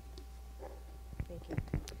address. Thank you.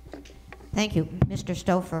 Thank you. Mr.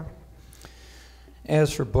 Stouffer.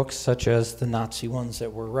 As for books such as the Nazi ones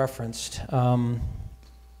that were referenced, a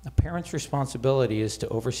parent's responsibility is to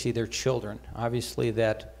oversee their children. Obviously,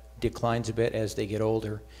 that declines a bit as they get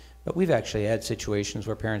older, But we've actually had situations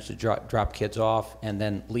where parents would drop kids off and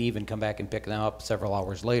then leave and come back and pick them up several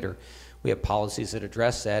hours later. We have policies that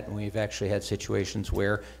address that, and we've actually had situations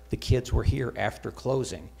where the kids were here after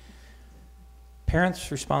closing.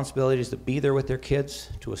 Parents' responsibility is to be there with their kids,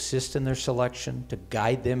 to assist in their selection, to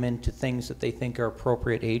guide them into things that they think are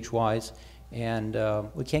appropriate age-wise, and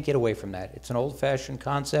we can't get away from that. It's an old-fashioned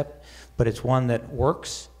concept, but it's one that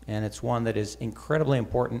works, and it's one that is incredibly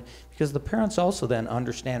important because the parents also then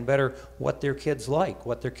understand better what their kids like,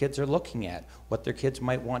 what their kids are looking at, what their kids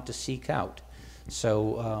might want to seek out.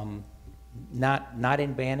 So not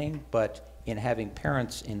in banning, but in having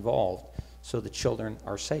parents involved so the children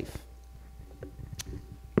are safe.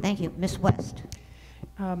 Thank you. Ms. West.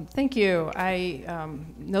 Thank you. I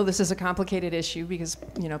know this is a complicated issue because,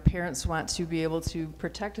 you know, parents want to be able to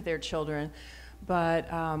protect their children, but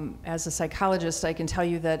as a psychologist, I can tell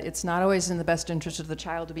you that it's not always in the best interest of the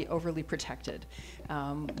child to be overly protected.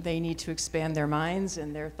 They need to expand their minds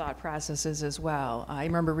and their thought processes as well. I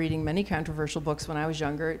remember reading many controversial books when I was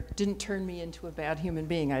younger. It didn't turn me into a bad human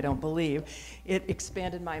being, I don't believe. It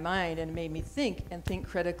expanded my mind and made me think and think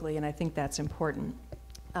critically, and I think that's important.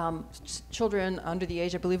 Children under the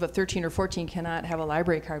age, I believe, of 13 or 14 cannot have a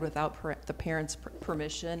library card without the parents'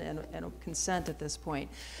 permission and consent at this point.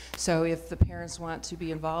 So if the parents want to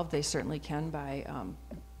be involved, they certainly can by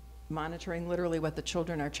monitoring literally what the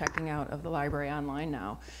children are checking out of the library online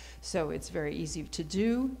now. So it's very easy to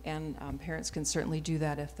do, and parents can certainly do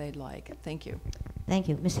that if they'd like. Thank you. Thank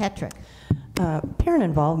you. Ms. Hetrick. Parent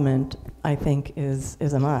involvement, I think, is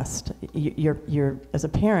a must. You're as a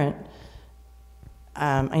parent,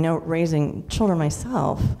 I know raising children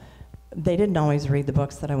myself, they didn't always read the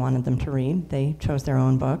books that I wanted them to read. They chose their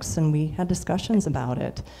own books, and we had discussions about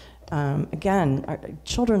it. Again, our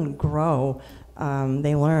children grow,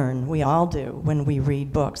 they learn. We all do when we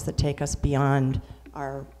read books that take us beyond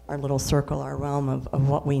our little circle, our realm of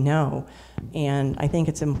what we know. And I think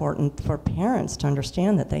it's important for parents to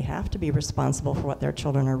understand that they have to be responsible for what their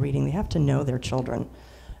children are reading. They have to know their children.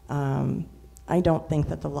 I don't think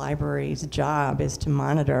that the library's job is to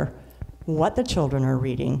monitor what the children are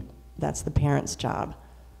reading. That's the parents' job.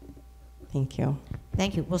 Thank you.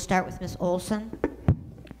 Thank you. We'll start with Ms. Olson.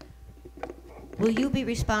 Will you be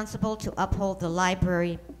responsible to uphold the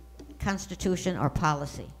library constitution or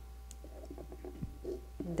policy?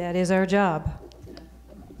 That is our job.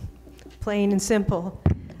 Plain and simple.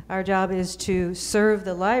 Our job is to serve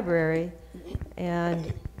the library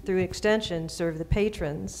and, through extension, serve the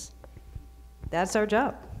patrons. That's our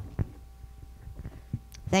job.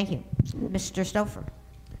 Thank you. Mr. Stouffer.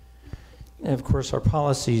 And of course, our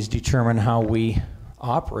policies determine how we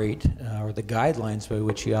operate, or the guidelines by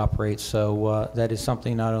which we operate. So that is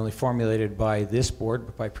something not only formulated by this board,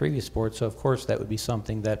 but by previous boards. So of course, that would be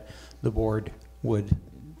something that the board would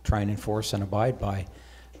try and enforce and abide by.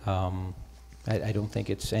 I don't think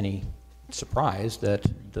it's any surprise that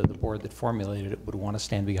the board that formulated it would want to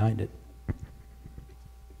stand behind it.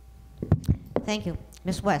 Thank you.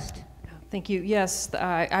 Ms. West. Thank you. Yes,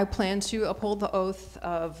 I plan to uphold the oath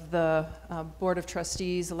of the Board of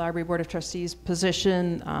Trustees, the Library Board of Trustees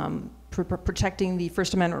position, protecting the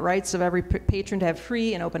First Amendment rights of every patron to have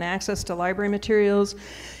free and open access to library materials.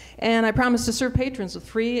 And I promise to serve patrons with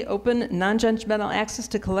free, open, non-judgmental access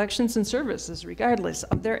to collections and services, regardless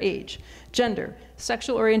of their age, gender,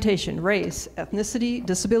 sexual orientation, race, ethnicity,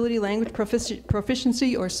 disability, language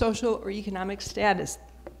proficiency, or social or economic status.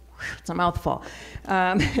 It's a mouthful.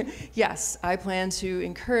 Yes, I plan to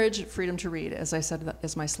encourage freedom to read, as I said,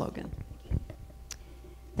 as my slogan.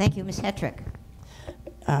 Thank you. Ms. Hetrick.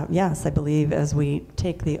 Yes, I believe as we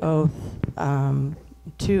take the oath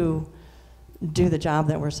to do the job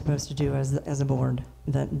that we're supposed to do as a board,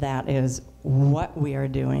 that is what we are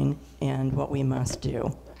doing and what we must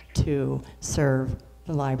do to serve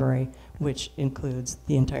the library, which includes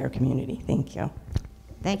the entire community. Thank you.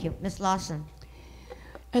 Thank you. Ms. Lawson.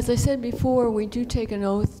 As I said before, we do take an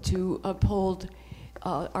oath to uphold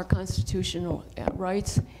our constitutional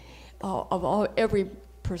rights of every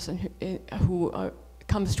person who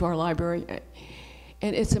comes to our library.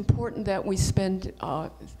 And it's important that we spend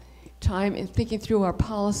time in thinking through our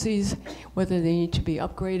policies, whether they need to be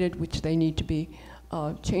upgraded, which they need to be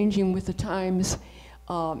changing with the times.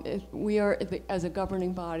 We are, as a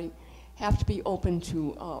governing body, have to be open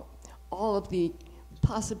to all of the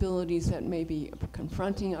possibilities that may be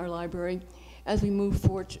confronting our library as we move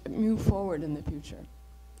forward in the future.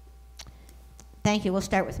 Thank you. We'll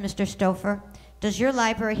start with Mr. Stouffer. Does your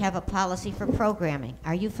library have a policy for programming?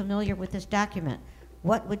 Are you familiar with this document?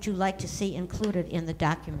 What would you like to see included in the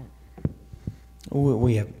document?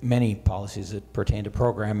 We have many policies that pertain to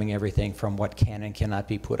programming, everything from what can and cannot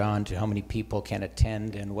be put on to how many people can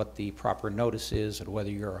attend and what the proper notice is and whether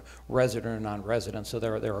you're a resident or non-resident. So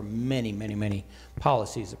there are many, many, many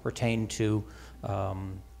policies that pertain to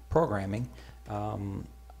programming. The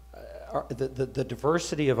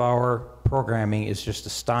diversity of our programming is just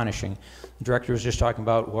astonishing. The director was just talking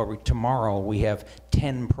about, well, tomorrow we have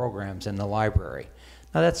 10 programs in the library.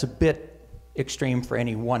 Now that's a bit extreme for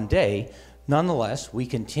any one day. Nonetheless, we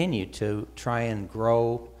continue to try and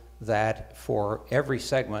grow that for every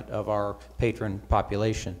segment of our patron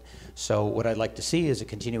population. So what I'd like to see is a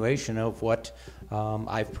continuation of what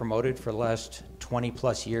I've promoted for the last 20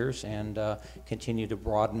 plus years and continue to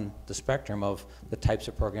broaden the spectrum of the types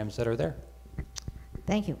of programs that are there.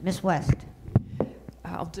 Thank you. Ms. West.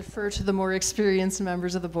 I'll defer to the more experienced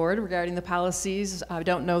members of the board regarding the policies. I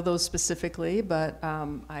don't know those specifically, but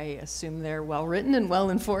I assume they're well written and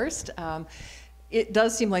well enforced. It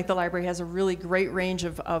does seem like the library has a really great range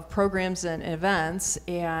of programs and events,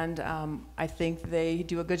 and I think they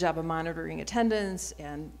do a good job of monitoring attendance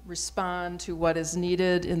and respond to what is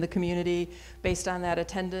needed in the community based on that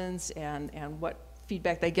attendance and what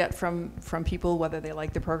feedback they get from people, whether they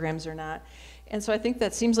like the programs or not. And so I think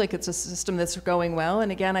that seems like it's a system that's going well. And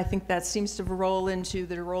again, I think that seems to roll into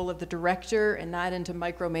the role of the director and not into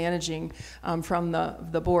micromanaging from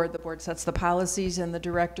the board. The board sets the policies and the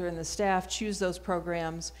director and the staff choose those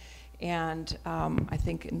programs. And I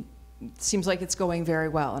think it seems like it's going very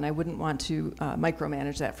well. And I wouldn't want to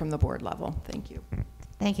micromanage that from the board level. Thank you.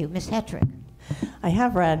 Thank you. Ms. Hetrick. I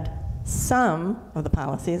have read some of the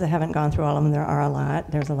policies. I haven't gone through all of them. There are a lot.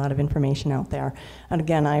 There's a lot of information out there. And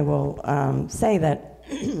again, I will say that,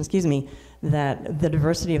 excuse me, that the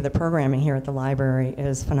diversity of the programming here at the library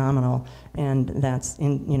is phenomenal, and that's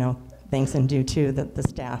thanks and due to the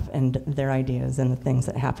staff and their ideas and the things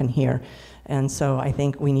that happen here. And so I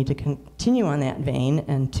think we need to continue on that vein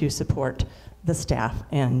and to support the staff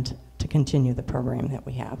and to continue the program that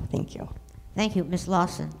we have. Thank you. Thank you. Ms.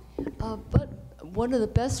 Lawson. But one of the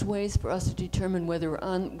best ways for us to determine whether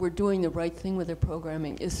we're doing the right thing with the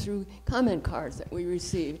programming is through comment cards that we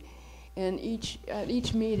receive. And at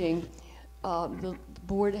each meeting, the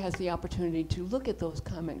board has the opportunity to look at those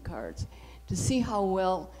comment cards to see how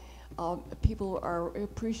well people are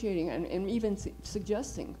appreciating and even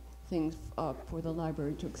suggesting things for the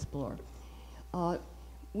library to explore.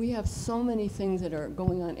 We have so many things that are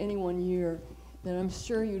going on any one year that I'm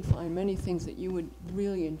sure you'd find many things that you would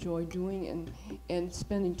really enjoy doing and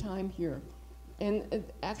spending time here. And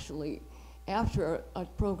actually, after a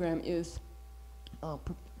program is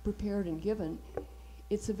prepared and given,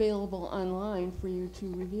 it's available online for you to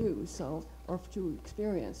review, or to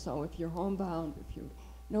experience. So if you're homebound, if you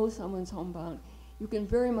know someone's homebound, you can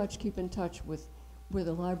very much keep in touch with where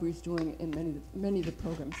the library's doing and many of the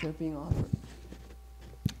programs that are being offered.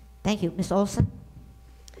 Thank you. Ms. Olson?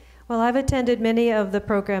 Well, I've attended many of the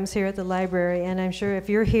programs here at the library, and I'm sure if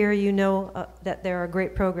you're here, you know that there are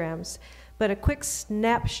great programs. But a quick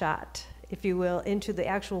snapshot, if you will, into the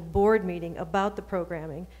actual board meeting about the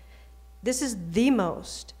programming. This is the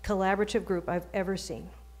most collaborative group I've ever seen.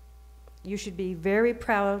 You should be very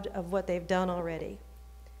proud of what they've done already.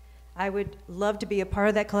 I would love to be a part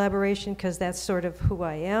of that collaboration because that's sort of who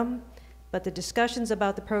I am. But the discussions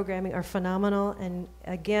about the programming are phenomenal, and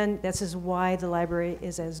again, this is why the library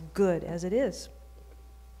is as good as it is.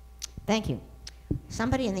 Thank you.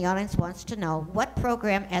 Somebody in the audience wants to know, what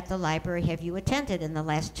program at the library have you attended in the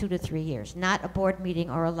last 2 to 3 years? Not a board meeting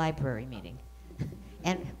or a library meeting.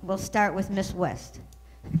 And we'll start with Ms. West.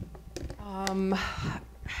 I'm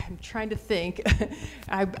trying to think.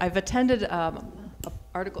 I've attended a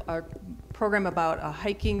program about a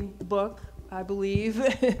hiking book, I believe.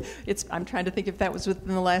 I'm trying to think if that was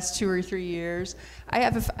within the last 2 or 3 years. I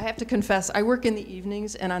have to confess, I work in the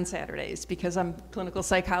evenings and on Saturdays because I'm a clinical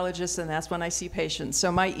psychologist and that's when I see patients.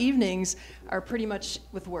 So my evenings are pretty much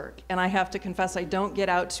with work. And I have to confess, I don't get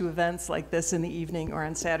out to events like this in the evening or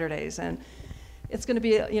on Saturdays. And it's going to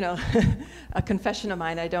be, a confession of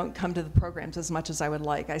mine. I don't come to the programs as much as I would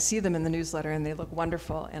like. I see them in the newsletter and they look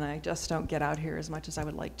wonderful, and I just don't get out here as much as I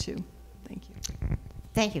would like to. Thank you.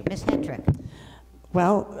 Thank you. Ms. Hetrick.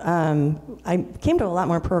 Well, I came to a lot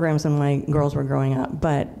more programs when my girls were growing up,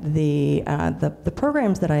 but the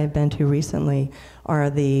programs that I have been to recently are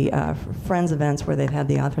the Friends events where they've had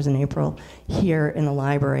the authors in April here in the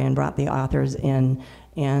library and brought the authors in,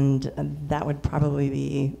 and that would probably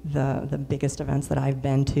be the biggest events that I've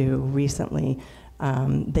been to recently.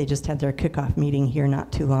 They just had their kickoff meeting here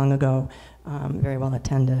not too long ago, very well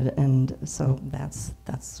attended, and so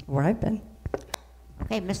that's where I've been.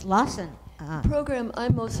 Okay, Ms. Lawson. Program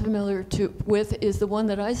I'm most familiar with is the one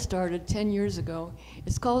that I started 10 years ago.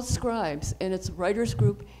 It's called Scribes, and it's a writers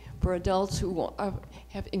group for adults who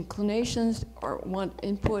have inclinations or want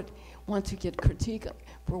input, want to get critique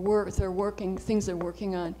for work things they're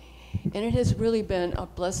working on. And it has really been a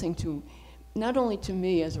blessing to, not only to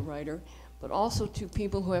me as a writer, but also to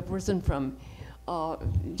people who have risen from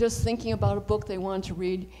just thinking about a book they want to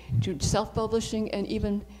read, to self-publishing and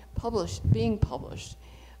even being published.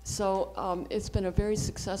 So it's been a very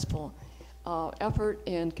successful effort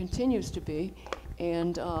and continues to be,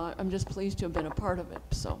 and I'm just pleased to have been a part of it.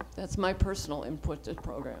 So that's my personal input to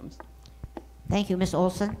programs. Thank you, Ms.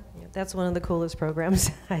 Olson. Yeah, that's one of the coolest programs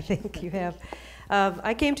I think you have.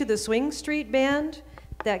 I came to the Swing Street Band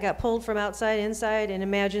that got pulled from outside inside, and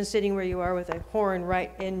imagine sitting where you are with a horn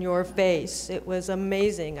right in your face. It was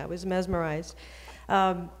amazing. I was mesmerized.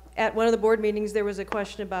 At one of the board meetings, there was a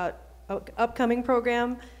question about upcoming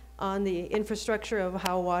program on the infrastructure of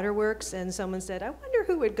how water works, and someone said, I wonder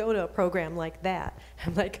who would go to a program like that.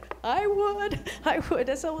 I'm like, I would.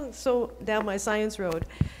 That's so down my science road.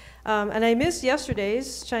 And I missed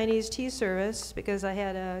yesterday's Chinese tea service because I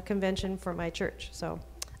had a convention for my church. So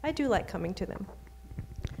I do like coming to them.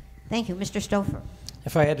 Thank you, Mr. Stouffer.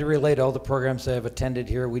 If I had to relate all the programs I've attended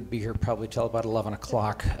here, we'd be here probably till about 11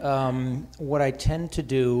 o'clock. What I tend to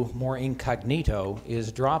do more incognito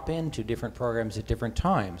is drop into different programs at different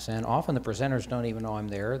times, and often the presenters don't even know I'm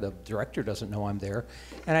there, the director doesn't know I'm there,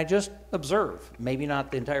 and I just observe, maybe not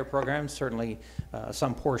the entire program, certainly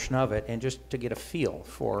some portion of it, and just to get a feel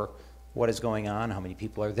for what is going on, how many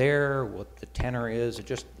people are there, what the tenor is,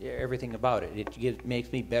 just everything about it. It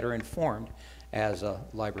makes me better informed as a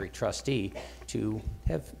library trustee to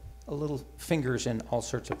have a little fingers in all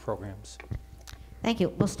sorts of programs. Thank you.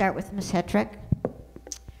 We'll start with Ms. Hetrick.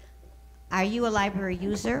 Are you a library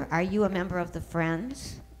user? Are you a member of the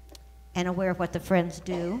Friends and aware of what the Friends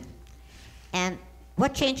do? And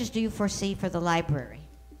what changes do you foresee for the library?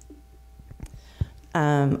 I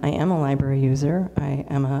am a library user. I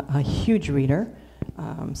am a huge reader.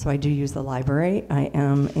 So I do use the library. I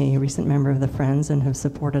am a recent member of the Friends and have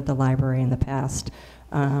supported the library in the past,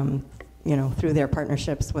 through their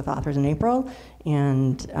partnerships with Authors in April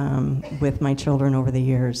and with my children over the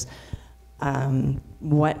years.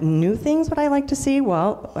 What new things would I like to see?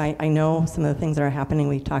 Well, I know some of the things that are happening.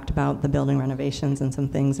 We talked about the building renovations and some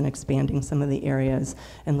things and expanding some of the areas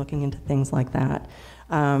and looking into things like that.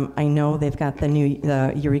 I know they've got the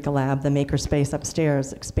Eureka Lab, the makerspace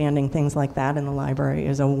upstairs. Expanding things like that in the library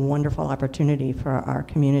is a wonderful opportunity for our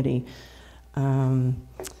community. Thank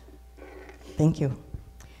you.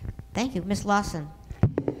 Thank you. Ms. Lawson.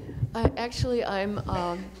 I'm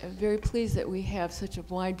very pleased that we have such a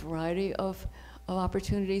wide variety of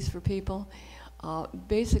opportunities for people.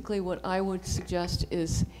 Basically, what I would suggest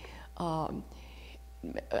is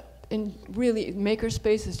and really,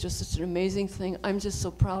 makerspace is just such an amazing thing. I'm just so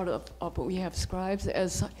proud of what we have Scribes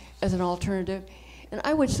as an alternative. And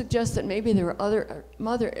I would suggest that maybe there are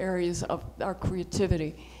other areas of our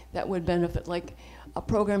creativity that would benefit, like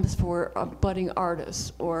programs for budding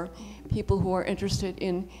artists or people who are interested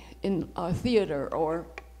in theater or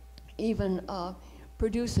even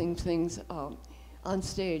producing things on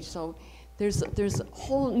stage. So there's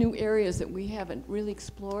whole new areas that we haven't really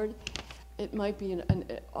explored. It might be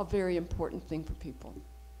a very important thing for people.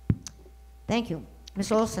 Thank you.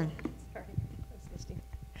 Ms. Olson. Sorry, I was listening.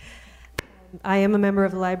 I am a member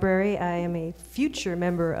of the library. I am a future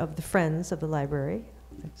member of the Friends of the library.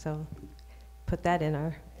 So put that in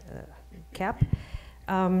our cap.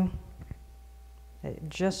 I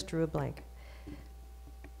just drew a blank.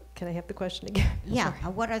 Can I have the question again? Yeah.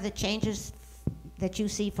 What are the changes that you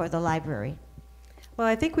see for the library? Well,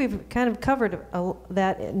 I think we've kind of covered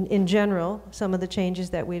that in general, some of the changes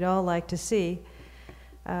that we'd all like to see.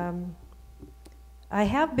 I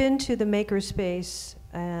have been to the makerspace,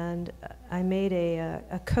 and I made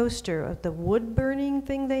a coaster of the wood burning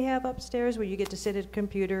thing they have upstairs, where you get to sit at a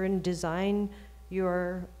computer and design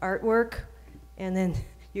your artwork, and then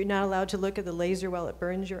you're not allowed to look at the laser while it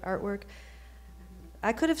burns your artwork.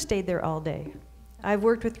 I could have stayed there all day. I've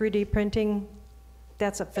worked with 3D printing.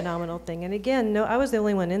 That's a phenomenal thing. And again, no, I was the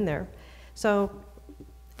only one in there. So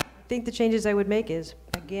I think the changes I would make is,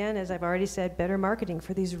 again, as I've already said, better marketing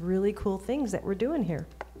for these really cool things that we're doing here.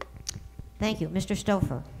 Thank you. Mr.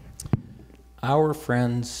 Stouffer. Our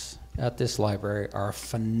Friends at this library are a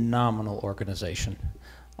phenomenal organization.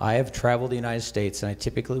 I have traveled the United States, and I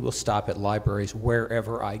typically will stop at libraries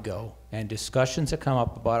wherever I go. And discussions that come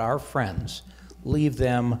up about our Friends leave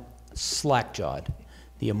them slack-jawed.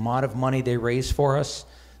 The amount of money they raise for us,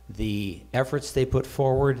 the efforts they put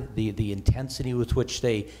forward, the intensity with which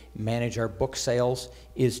they manage our book sales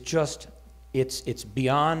is just, it's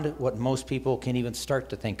beyond what most people can even start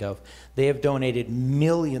to think of. They have donated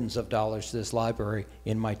millions of dollars to this library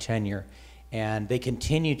in my tenure, and they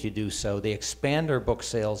continue to do so. They expand our book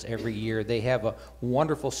sales every year. They have a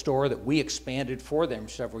wonderful store that we expanded for them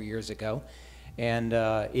several years ago, and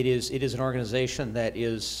it is an organization that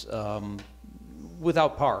is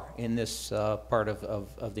without par in this part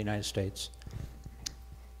of the United States.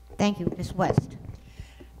 Thank you. Ms. West.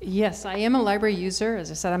 Yes, I am a library user. As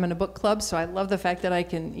I said, I'm in a book club, so I love the fact that I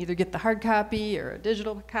can either get the hard copy or a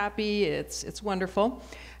digital copy. It's wonderful.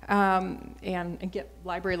 And get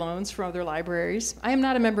library loans from other libraries. I am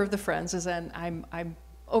not a member of the Friends, as in I'm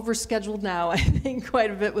overscheduled now, I think, quite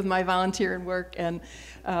a bit with my volunteer and work and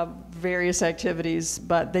various activities,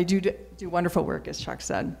 but they do wonderful work, as Chuck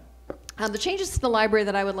said. The changes to the library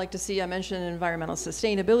that I would like to see, I mentioned an environmental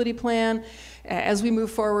sustainability plan. As we move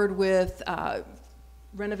forward with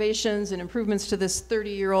renovations and improvements to this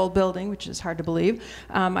 30-year-old building, which is hard to believe.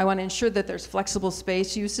 I want to ensure that there's flexible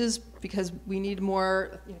space uses because we need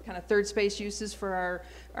more kind of third space uses for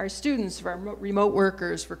our students, for our remote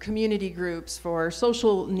workers, for community groups, for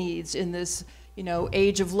social needs in this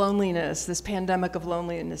age of loneliness, this pandemic of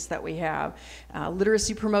loneliness that we have.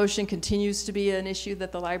 Literacy promotion continues to be an issue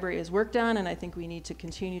that the library has worked on, and I think we need to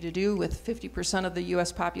continue to do, with 50% of the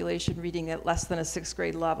U.S. population reading at less than a 6th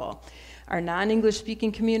grade level. Our non-English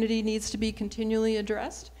speaking community needs to be continually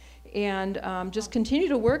addressed, and just continue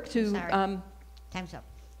to work to... Sorry. Time's up.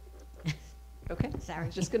 Okay. Sorry.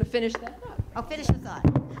 Just going to finish that up. Oh, finish your thought.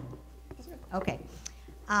 Okay.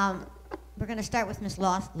 We're going to start with Ms.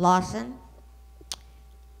 Lawson.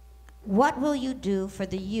 What will you do for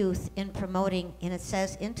the youth in promoting, and it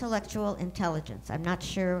says intellectual intelligence. I'm not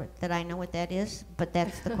sure that I know what that is, but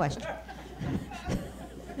that's the question.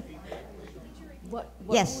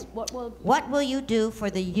 Yes. What will you do for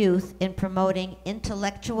the youth in promoting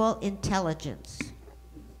intellectual intelligence?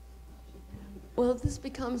 Well, this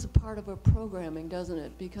becomes a part of our programming, doesn't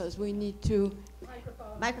it? Because we need to...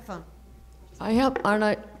 Microphone. Aren't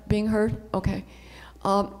I being heard? Okay.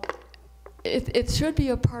 It should be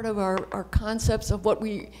a part of our concepts of what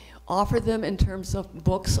we offer them in terms of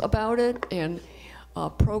books about it and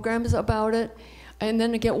programs about it. And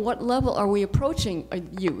then again, what level are we approaching a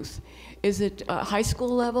youth? Is it high school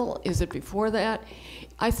level? Is it before that?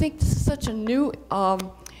 I think this is such a new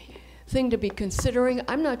thing to be considering.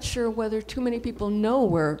 I'm not sure whether too many people know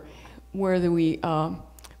where we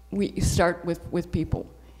start with people,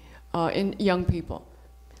 in young people.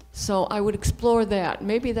 So I would explore that.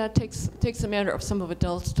 Maybe that takes a matter of some of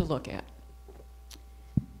adults to look at.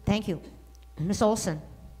 Thank you. Ms. Olson.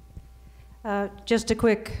 Just a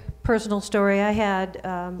quick personal story. I had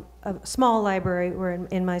a small library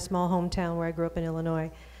in my small hometown where I grew up in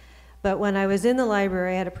Illinois. But when I was in the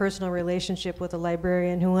library, I had a personal relationship with a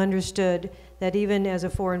librarian who understood that even as a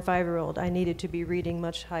 4- and 5-year-old, I needed to be reading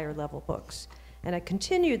much higher level books. And I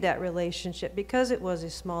continued that relationship because it was a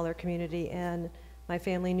smaller community and my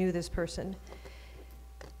family knew this person.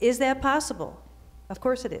 Is that possible? Of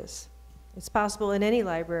course it is. It's possible in any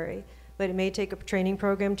library, but it may take a training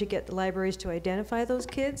program to get the libraries to identify those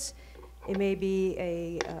kids. It may be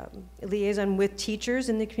a liaison with teachers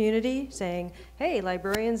in the community saying, hey,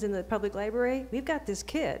 librarians in the public library, we've got this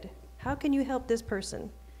kid. How can you help this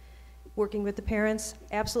person? Working with the parents,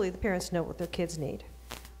 absolutely the parents know what their kids need.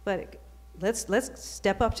 But let's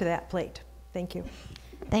step up to that plate. Thank you.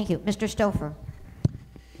 Thank you. Mr. Stouffer.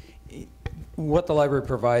 What the library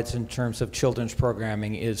provides in terms of children's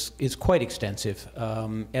programming is quite extensive.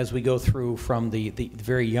 As we go through from the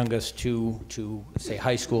very youngest to say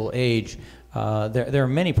high school age, there are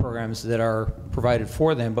many programs that are provided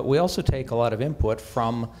for them, but we also take a lot of input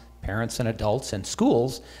from parents and adults and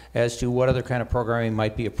schools as to what other kind of programming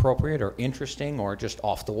might be appropriate or interesting or just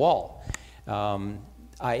off the wall.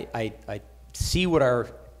 I see what our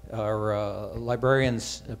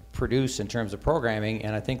librarians produce in terms of programming,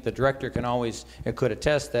 and I think the director could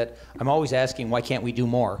attest that I'm always asking, why can't we do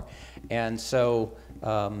more? And so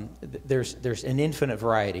there's an infinite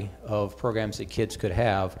variety of programs that kids could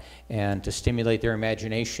have, and to stimulate their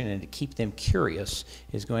imagination and to keep them curious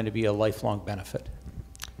is going to be a lifelong benefit.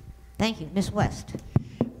 Thank you. Ms. West.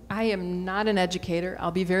 I am not an educator.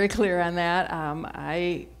 I'll be very clear on that.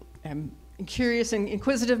 I am curious and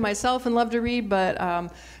inquisitive myself and love to read, but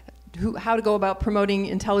how to go about promoting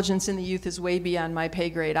intelligence in the youth is way beyond my pay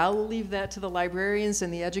grade. I'll leave that to the librarians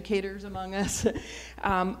and the educators among us.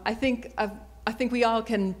 I think we all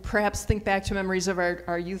can perhaps think back to memories of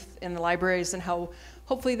our youth in the libraries and how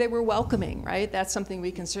hopefully they were welcoming, right? That's something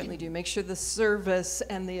we can certainly do. Make sure the service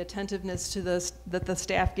and the attentiveness to this that the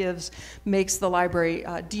staff gives makes the library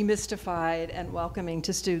demystified and welcoming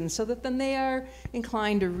to students, so that then they are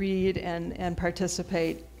inclined to read and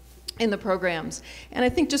participate in the programs. And I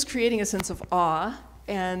think just creating a sense of awe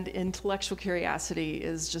and intellectual curiosity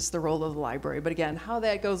is just the role of the library. But again, how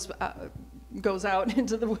that goes out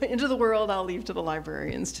into the world, I'll leave to the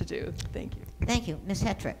librarians to do. Thank you. Thank you. Ms.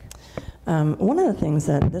 Hetrick. One of the things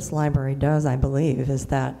that this library does, I believe, is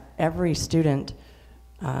that every student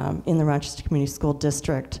in the Rochester Community School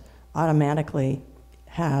District automatically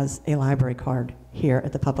has a library card here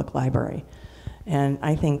at the public library. And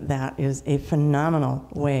I think that is a phenomenal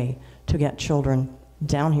way to get children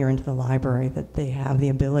down here into the library, that they have the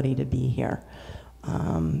ability to be here.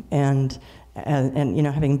 And you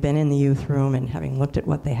know, having been in the youth room and having looked at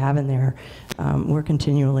what they have in there, they are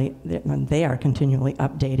continually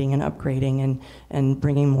updating and upgrading and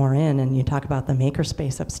bringing more in. And you talk about the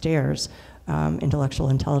makerspace upstairs, intellectual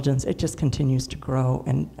intelligence, it just continues to grow,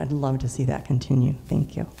 and I'd love to see that continue.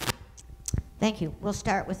 Thank you. Thank you. We'll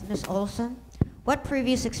start with Ms. Olson. What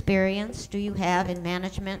previous experience do you have in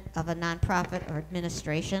management of a nonprofit or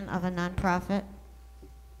administration of a nonprofit?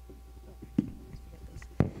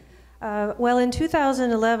 Well, in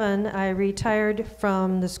 2011, I retired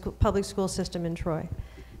from the public school system in Troy.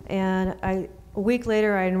 And a week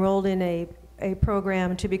later, I enrolled in a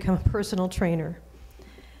program to become a personal trainer.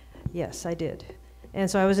 Yes, I did. And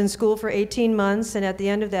so I was in school for 18 months, and at the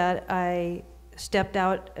end of that, I stepped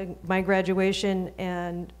out my graduation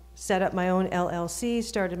and set up my own LLC,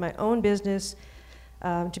 started my own business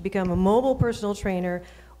to become a mobile personal trainer,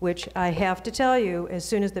 which I have to tell you, as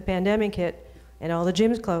soon as the pandemic hit and all the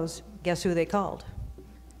gyms closed, guess who they called?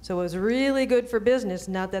 So it was really good for business,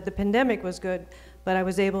 not that the pandemic was good, but I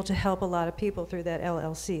was able to help a lot of people through that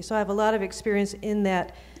LLC. So I have a lot of experience in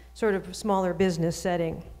that sort of smaller business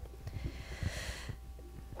setting.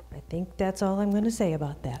 I think that's all I'm going to say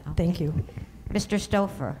about that. Okay. Thank you. Mr.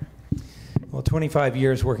 Stouffer. Well, 25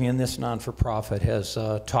 years working in this non-for-profit has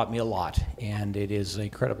taught me a lot, and it is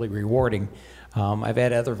incredibly rewarding. I've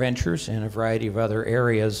had other ventures in a variety of other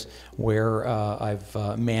areas where I've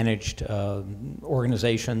managed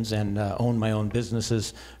organizations and owned my own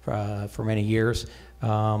businesses for many years.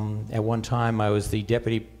 At one time, I was the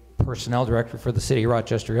deputy personnel director for the city of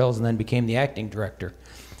Rochester Hills, and then became the acting director.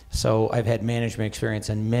 So I've had management experience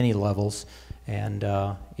on many levels, and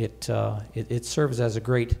it serves as a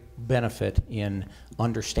great benefit in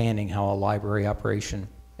understanding how a library operation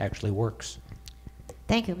actually works.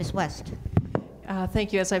 Thank you. Ms. West.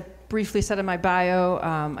 Thank you. As I briefly said in my bio,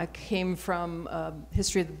 I came from a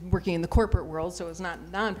history of working in the corporate world, so it was not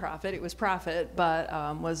nonprofit, it was profit, but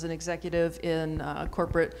was an executive in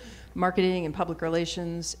corporate marketing and public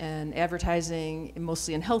relations and advertising,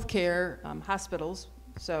 mostly in healthcare, hospitals,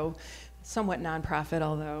 so somewhat nonprofit,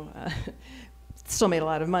 although still made a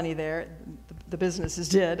lot of money there. The businesses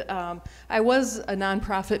did. I was a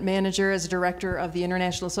nonprofit manager as a director of the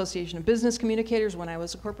International Association of Business Communicators when I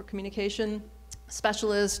was a corporate communication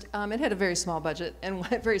specialist. It had a very small budget and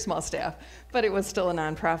very small staff, but it was still a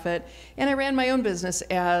nonprofit. And I ran my own business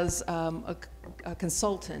as a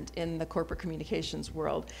consultant in the corporate communications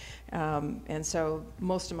world. And so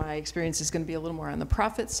most of my experience is going to be a little more on the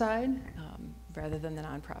profit side rather than the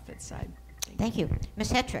nonprofit side. Thank you.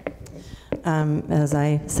 Ms. Hetrick. As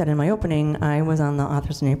I said in my opening, I was on the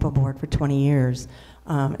Authors in April board for 20 years.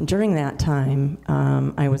 And during that time,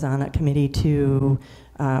 I was on a committee to,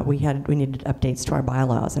 we needed updates to our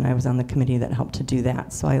bylaws, and I was on the committee that helped to do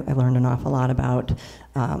that. So I learned an awful lot about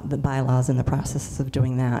the bylaws and the processes of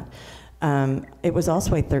doing that. It was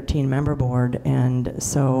also a 13-member board, and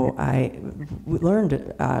so I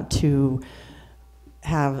learned to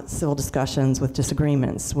have civil discussions with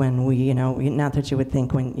disagreements when we, not that you would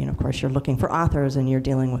think when, of course, you're looking for authors and you're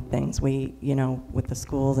dealing with things, with the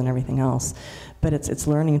schools and everything else. But it's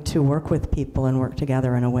learning to work with people and work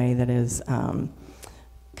together in a way that is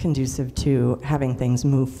conducive to having things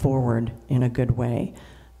move forward in a good way.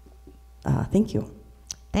 Thank you.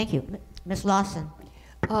 Thank you. Ms. Lawson.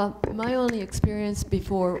 My only experience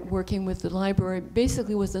before working with the library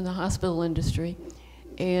basically was in the hospital industry.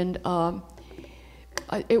 And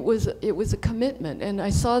it was a commitment, and I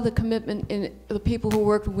saw the commitment in the people who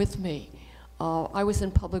worked with me. I was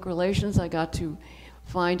in public relations. I got to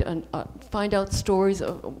find out stories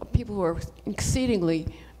of people who are exceedingly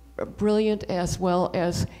brilliant as well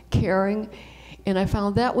as caring, and I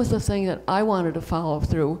found that was the thing that I wanted to follow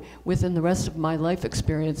through within the rest of my life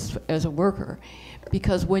experience as a worker,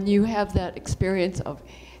 because when you have that experience of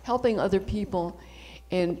helping other people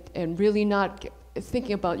and really not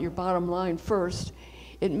thinking about your bottom line first,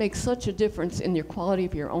 it makes such a difference in your quality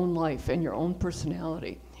of your own life and your own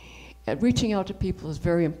personality. And reaching out to people is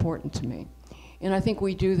very important to me. And I think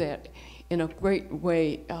we do that in a great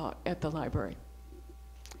way at the library.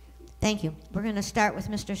 Thank you. We're going to start with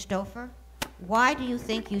Mr. Stouffer. Why do you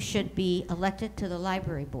think you should be elected to the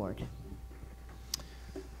library board?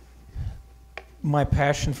 My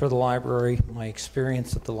passion for the library, my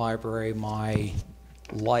experience at the library, my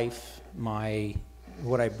life,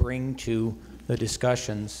 what I bring to the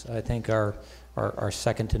discussions, I think are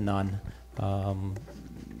second to none.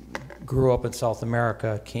 Grew up in South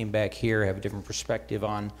America, came back here, have a different perspective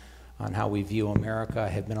on how we view America. I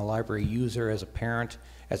have been a library user as a parent,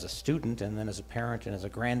 as a student, and then as a parent and as a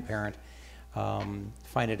grandparent.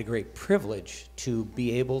 Find it a great privilege to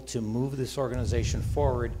be able to move this organization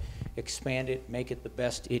forward, expand it, make it the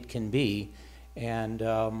best it can be, and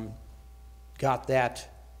got that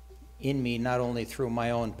in me not only through my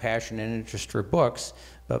own passion and interest for books,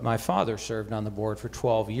 but my father served on the board for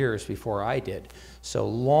 12 years before I did. So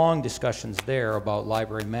long discussions there about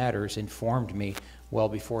library matters informed me well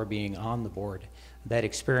before being on the board. That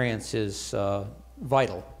experience is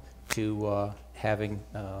vital to having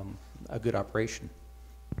a good operation.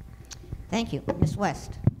 Thank you. Ms.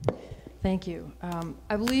 West. Thank you.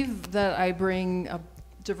 I believe that I bring a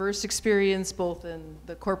diverse experience both in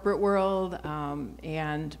the corporate world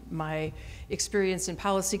and my experience in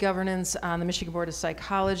policy governance on the Michigan Board of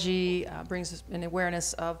Psychology brings an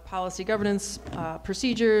awareness of policy governance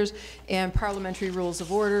procedures and parliamentary rules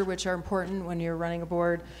of order, which are important when you're running a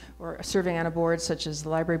board or serving on a board such as the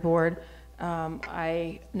library board.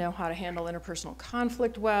 I know how to handle interpersonal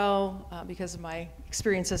conflict well because of my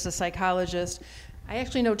experience as a psychologist. I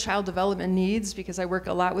actually know child development needs because I work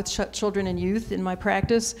a lot with children and youth in my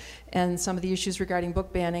practice, and some of the issues regarding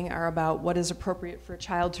book banning are about what is appropriate for a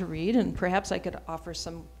child to read, and perhaps I could offer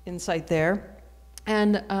some insight there.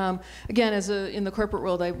 And again, in the corporate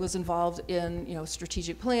world, I was involved in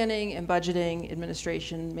strategic planning and budgeting,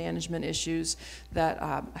 administration, management issues that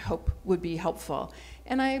I hope would be helpful.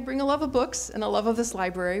 And I bring a love of books and a love of this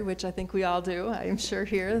library, which I think we all do. I'm sure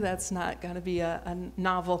here that's not going to be a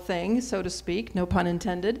novel thing, so to speak, no pun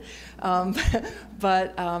intended.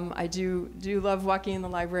 But I do love walking in the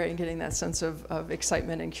library and getting that sense of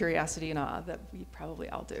excitement and curiosity and awe that we probably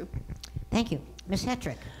all do. Thank you. Ms.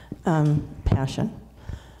 Hetrick. Passion.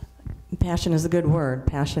 Passion is a good word.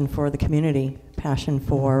 Passion for the community, passion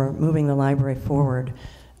for moving the library forward,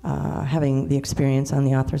 having the experience on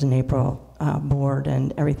the Authors in April board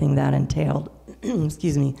and everything that entailed.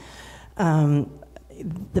 Excuse me.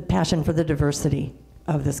 The passion for the diversity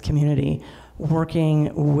of this community,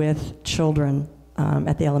 working with children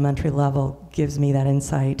at the elementary level gives me that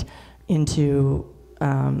insight into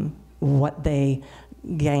what they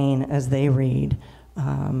gain as they read.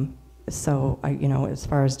 So, as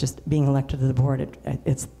far as just being elected to the board,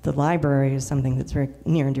 it's the library is something that's very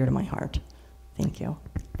near and dear to my heart. Thank you.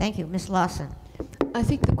 Thank you. Ms. Lawson. I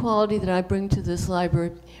think the quality that I bring to this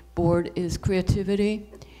library board is creativity,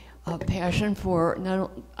 passion for,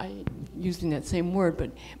 using that same word,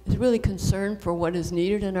 but it's really concern for what is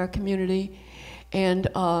needed in our community, and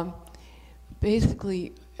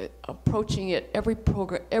basically approaching it,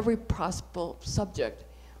 every possible subject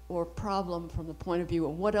or problem from the point of view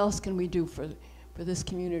of what else can we do for this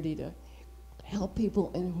community to help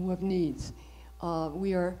people who have needs.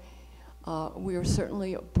 We are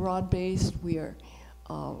certainly broad-based. We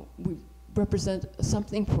represent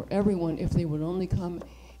something for everyone if they would only come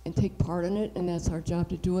and take part in it, and that's our job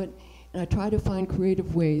to do it. And I try to find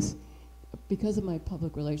creative ways, because of my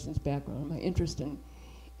public relations background, my interest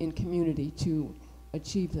in community, to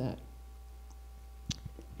achieve that.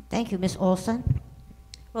 Thank you. Ms. Olson.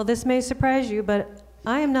 Well, this may surprise you, but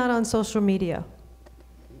I am not on social media.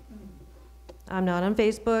 I'm not on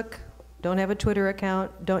Facebook, don't have a Twitter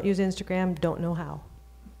account, don't use Instagram, don't know how.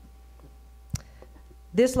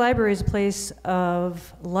 This library is a place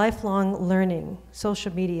of lifelong learning.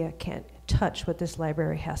 Social media can't touch what this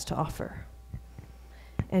library has to offer.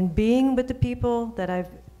 And being with the people that I've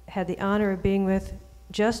had the honor of being with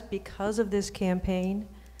just because of this campaign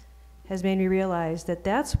has made me realize that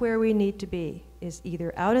that's where we need to be, is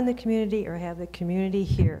either out in the community or have the community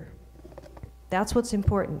here. That's what's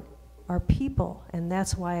important, our people, and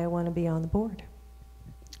that's why I want to be on the board.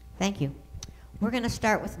 Thank you. We're going to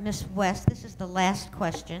start with Ms. West. This is the last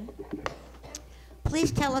question.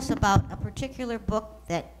 Please tell us about a particular book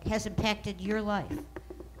that has impacted your life,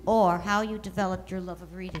 or how you developed your love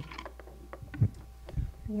of reading.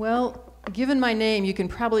 Well, given my name, you can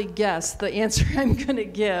probably guess the answer I'm going to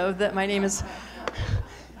give, that my name is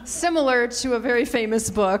similar to a very famous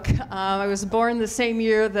book. I was born the same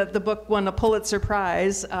year that the book won a Pulitzer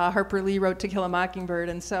Prize. Harper Lee wrote To Kill a Mockingbird,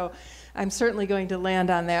 and so I'm certainly going to land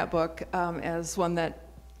on that book as one that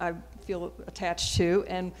I feel attached to,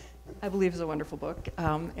 and I believe is a wonderful book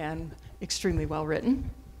and extremely well written,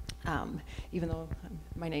 even though I'm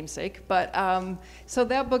my namesake. But so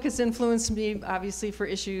that book has influenced me, obviously, for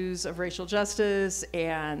issues of racial justice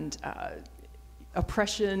and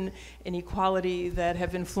oppression, inequality that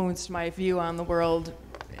have influenced my view on the world.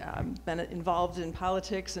 Been involved in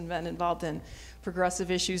politics and been involved in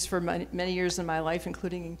progressive issues for many years in my life,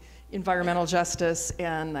 including environmental justice,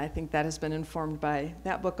 and I think that has been informed by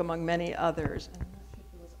that book among many others. And I'm not sure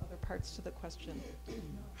if there was other parts to the question.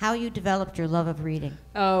 How you developed your love of reading?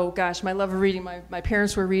 Oh gosh, my love of reading. My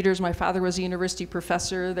parents were readers. My father was a university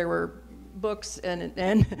professor. There were books and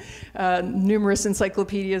numerous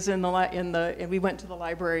encyclopedias and we went to the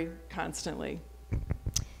library constantly.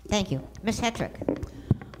 Thank you. Ms. Hetrick.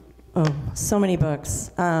 Oh, so many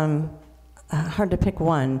books. Hard to pick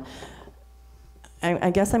one.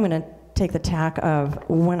 I guess I'm going to take the tack of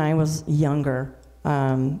when I was younger,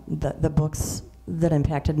 the books that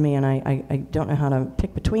impacted me, and I don't know how to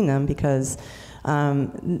pick between them because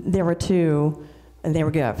there were two, and they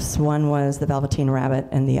were gifts. One was The Velveteen Rabbit,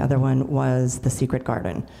 and the other one was The Secret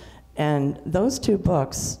Garden. And those two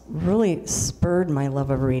books really spurred my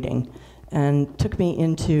love of reading and took me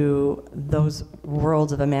into those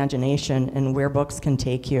worlds of imagination and where books can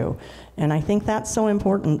take you. And I think that's so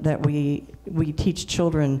important that we teach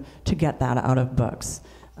children to get that out of books.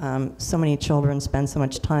 So many children spend so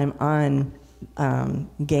much time on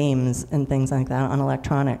games and things like that, on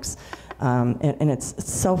electronics. And it's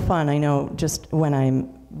so fun. I know just when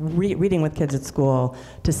I'm reading with kids at school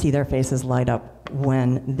to see their faces light up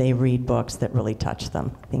when they read books that really touch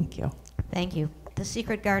them. Thank you. Thank you. The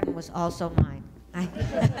Secret Garden was also mine.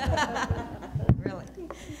 Really.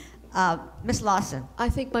 Ms. Lawson. I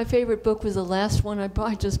think my favorite book was the last one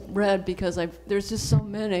I just read because there's just so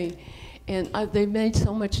many, and they made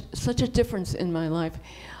such a difference in my life.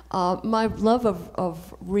 My love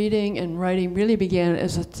of reading and writing really began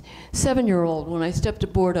as a 7-year-old when I stepped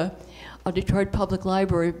aboard a Detroit Public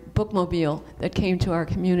Library bookmobile that came to our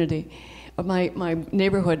community, my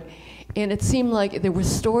neighborhood, and it seemed like there were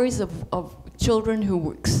stories of children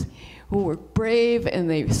who were brave and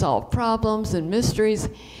they solved problems and mysteries,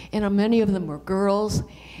 and many of them were girls,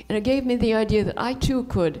 and it gave me the idea that I too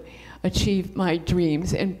could achieve my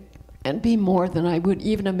dreams and be more than I would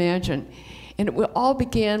even imagine. And it all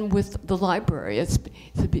began with the library. It's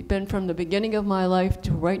been from the beginning of my life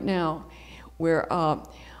to right now, where I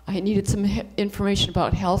needed some information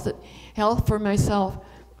about health for myself,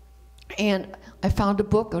 and I found a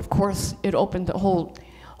book. Of course, it opened a whole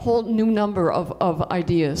new number of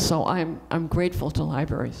ideas. So I'm grateful to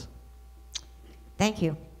libraries. Thank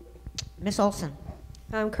you. Ms. Olson.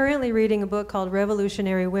 I'm currently reading a book called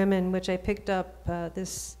Revolutionary Women, which I picked up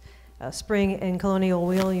this spring in Colonial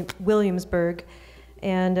Williamsburg.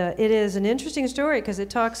 And it is an interesting story because it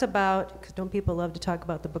talks about, because don't people love to talk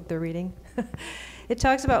about the book they're reading? It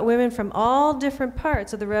talks about women from all different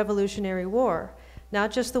parts of the Revolutionary War, not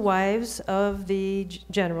just the wives of the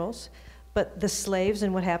generals, but the slaves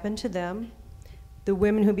and what happened to them, the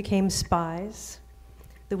women who became spies,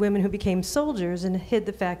 the women who became soldiers and hid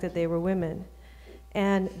the fact that they were women.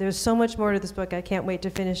 And there's so much more to this book, I can't wait to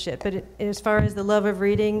finish it. But as far as the love of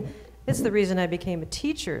reading, it's the reason I became a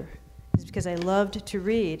teacher, is because I loved to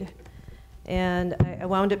read. And I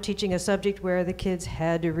wound up teaching a subject where the kids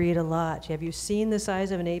had to read a lot. Have you seen the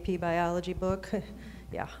size of an AP biology book?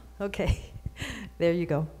 Yeah, okay. There you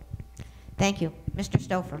go. Thank you. Mr.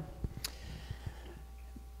 Stouffer.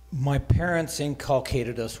 My parents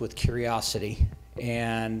inculcated us with curiosity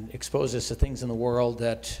and exposed us to things in the world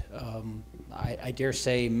that I dare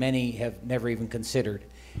say many have never even considered.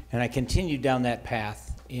 And I continued down that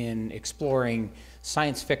path in exploring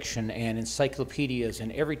science fiction and encyclopedias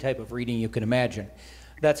and every type of reading you can imagine.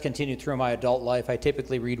 That's continued through my adult life. I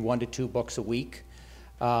typically read 1 to 2 books a week.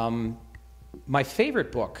 My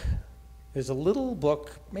favorite book is a little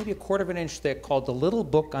book, maybe 1/4 of an inch thick, called The Little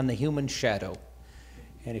Book on the Human Shadow.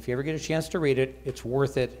 And if you ever get a chance to read it, it's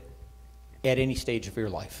worth it at any stage of your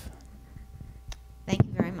life. Thank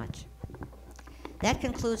you very much. That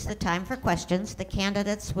concludes the time for questions. The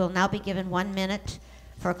candidates will now be given 1 minute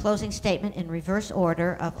for a closing statement in reverse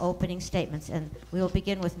order of opening statements. And we will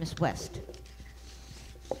begin with Ms. West.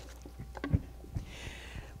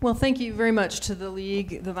 Well, thank you very much to the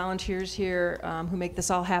League, the volunteers here who make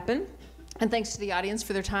this all happen. And thanks to the audience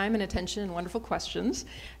for their time and attention and wonderful questions.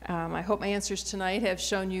 I hope my answers tonight have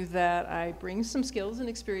shown you that I bring some skills and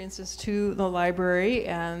experiences to the library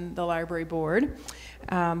and the library board.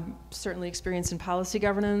 Certainly experience in policy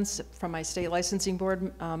governance from my state licensing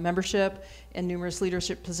board membership and numerous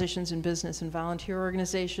leadership positions in business and volunteer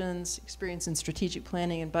organizations, experience in strategic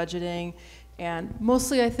planning and budgeting, and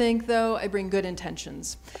mostly I think, though, I bring good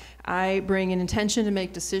intentions. I bring an intention to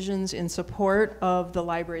make decisions in support of the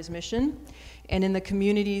library's mission and in the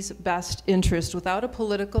community's best interest without a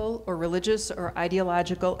political or religious or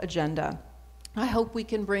ideological agenda. I hope we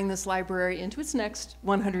can bring this library into its next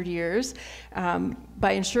 100 years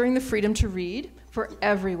by ensuring the freedom to read for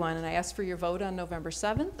everyone. And I ask for your vote on November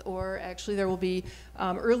 7th, or actually there will be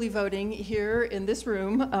early voting here in this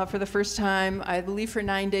room for the first time, I believe for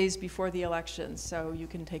 9 days before the election. So you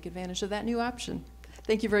can take advantage of that new option.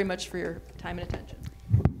 Thank you very much for your time and attention.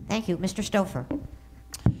 Thank you. Mr. Stouffer.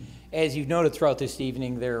 As you've noted throughout this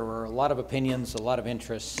evening, there were a lot of opinions, a lot of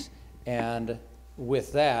interests, and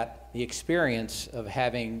with that, the experience of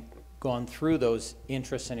having gone through those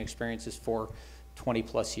interests and experiences for 20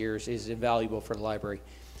 plus years is invaluable for the library.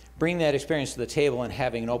 Bringing that experience to the table and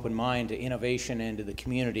having an open mind to innovation and to the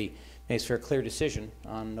community makes for a clear decision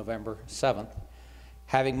on November 7th.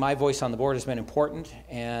 Having my voice on the board has been important,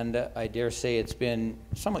 and I dare say it's been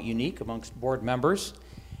somewhat unique amongst board members,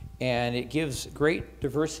 and it gives great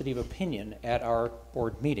diversity of opinion at our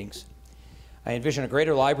board meetings. I envision a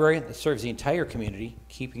greater library that serves the entire community.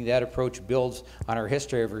 Keeping that approach builds on our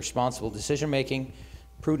history of responsible decision-making,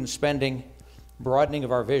 prudent spending, broadening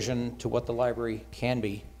of our vision to what the library can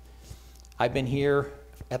be. I've been here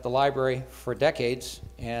at the library for decades,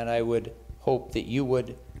 and I would hope that you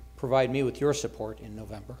would provide me with your support in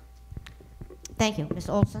November. Thank you. Ms.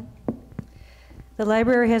 Olson. The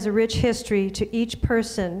library has a rich history to each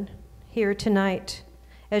person here tonight.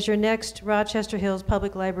 As your next Rochester Hills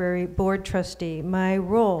Public Library Board Trustee, my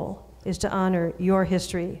role is to honor your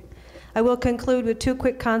history. I will conclude with two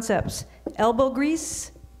quick concepts: elbow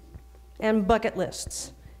grease and bucket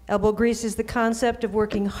lists. Elbow grease is the concept of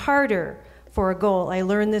working harder for a goal. I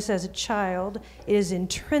learned this as a child. It is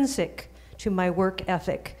intrinsic to my work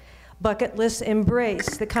ethic. Bucket lists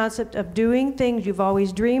embrace the concept of doing things you've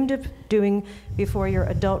always dreamed of doing before your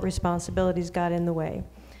adult responsibilities got in the way.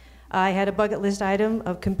 I had a bucket list item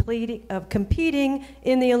of competing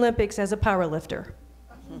in the Olympics as a power lifter.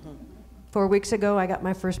 4 weeks ago, I got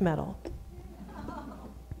my first medal.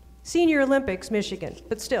 Senior Olympics, Michigan,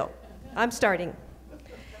 but still, I'm starting.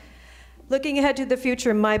 Looking ahead to the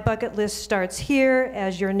future, my bucket list starts here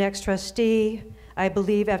as your next trustee. I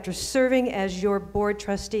believe after serving as your board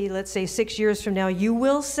trustee, let's say 6 years from now, you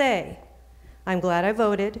will say, I'm glad I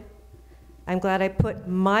voted. I'm glad I put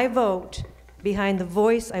my vote behind the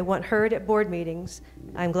voice I want heard at board meetings.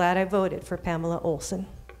 I'm glad I voted for Pamela Olson.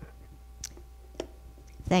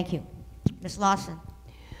 Thank you. Ms. Lawson.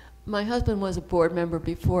 My husband was a board member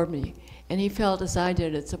before me, and he felt as I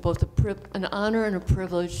did, it's both an honor and a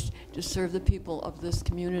privilege to serve the people of this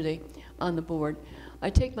community on the board. I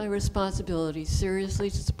take my responsibility seriously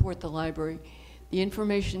to support the library, the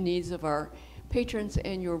information needs of our patrons,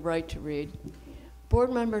 and your right to read.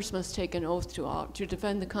 Board members must take an oath to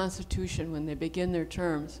defend the Constitution when they begin their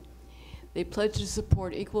terms. They pledge to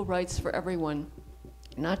support equal rights for everyone,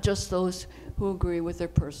 not just those who agree with their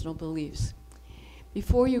personal beliefs.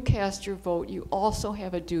 Before you cast your vote, you also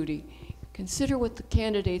have a duty. Consider what the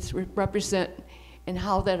candidates represent and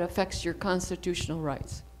how that affects your constitutional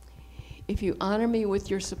rights. If you honor me with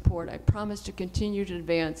your support, I promise to continue to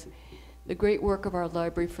advance the great work of our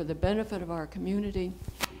library for the benefit of our community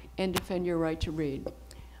and defend your right to read.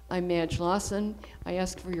 I'm Madge Lawson. I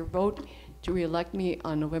ask for your vote to re-elect me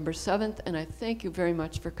on November 7th, and I thank you very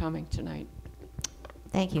much for coming tonight.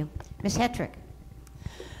 Thank you. Ms. Hetrick.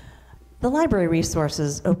 The library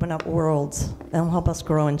resources open up worlds that will help us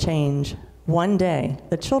grow and change. One day,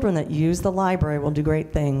 the children that use the library will do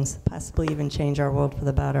great things, possibly even change our world for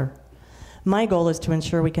the better. My goal is to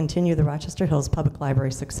ensure we continue the Rochester Hills Public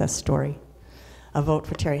Library success story. A vote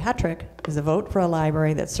for Terry Hetrick is a vote for a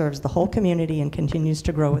library that serves the whole community and continues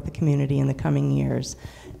to grow with the community in the coming years.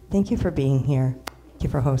 Thank you for being here. Thank you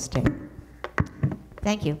for hosting.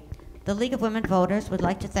 Thank you. The League of Women Voters would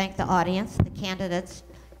like to thank the audience, the candidates,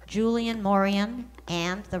 Julian Morian,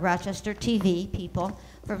 and the Rochester TV people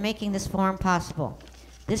for making this forum possible.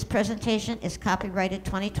 This presentation is copyrighted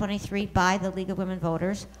 2023 by the League of Women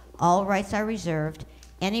Voters. All rights are reserved.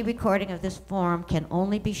 Any recording of this forum can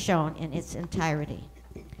only be shown in its entirety.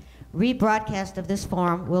 Rebroadcast of this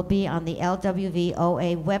forum will be on the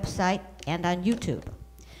LWVOA website and on YouTube.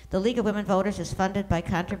 The League of Women Voters is funded by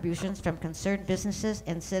contributions from concerned businesses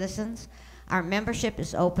and citizens. Our membership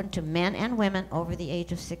is open to men and women over the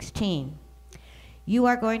age of 16. You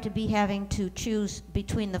are going to be having to choose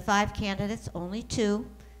between the 5 candidates, only 2,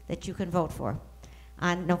 that you can vote for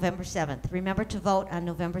on November 7th. Remember to vote on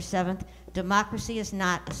November 7th. Democracy is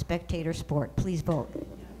not a spectator sport. Please vote.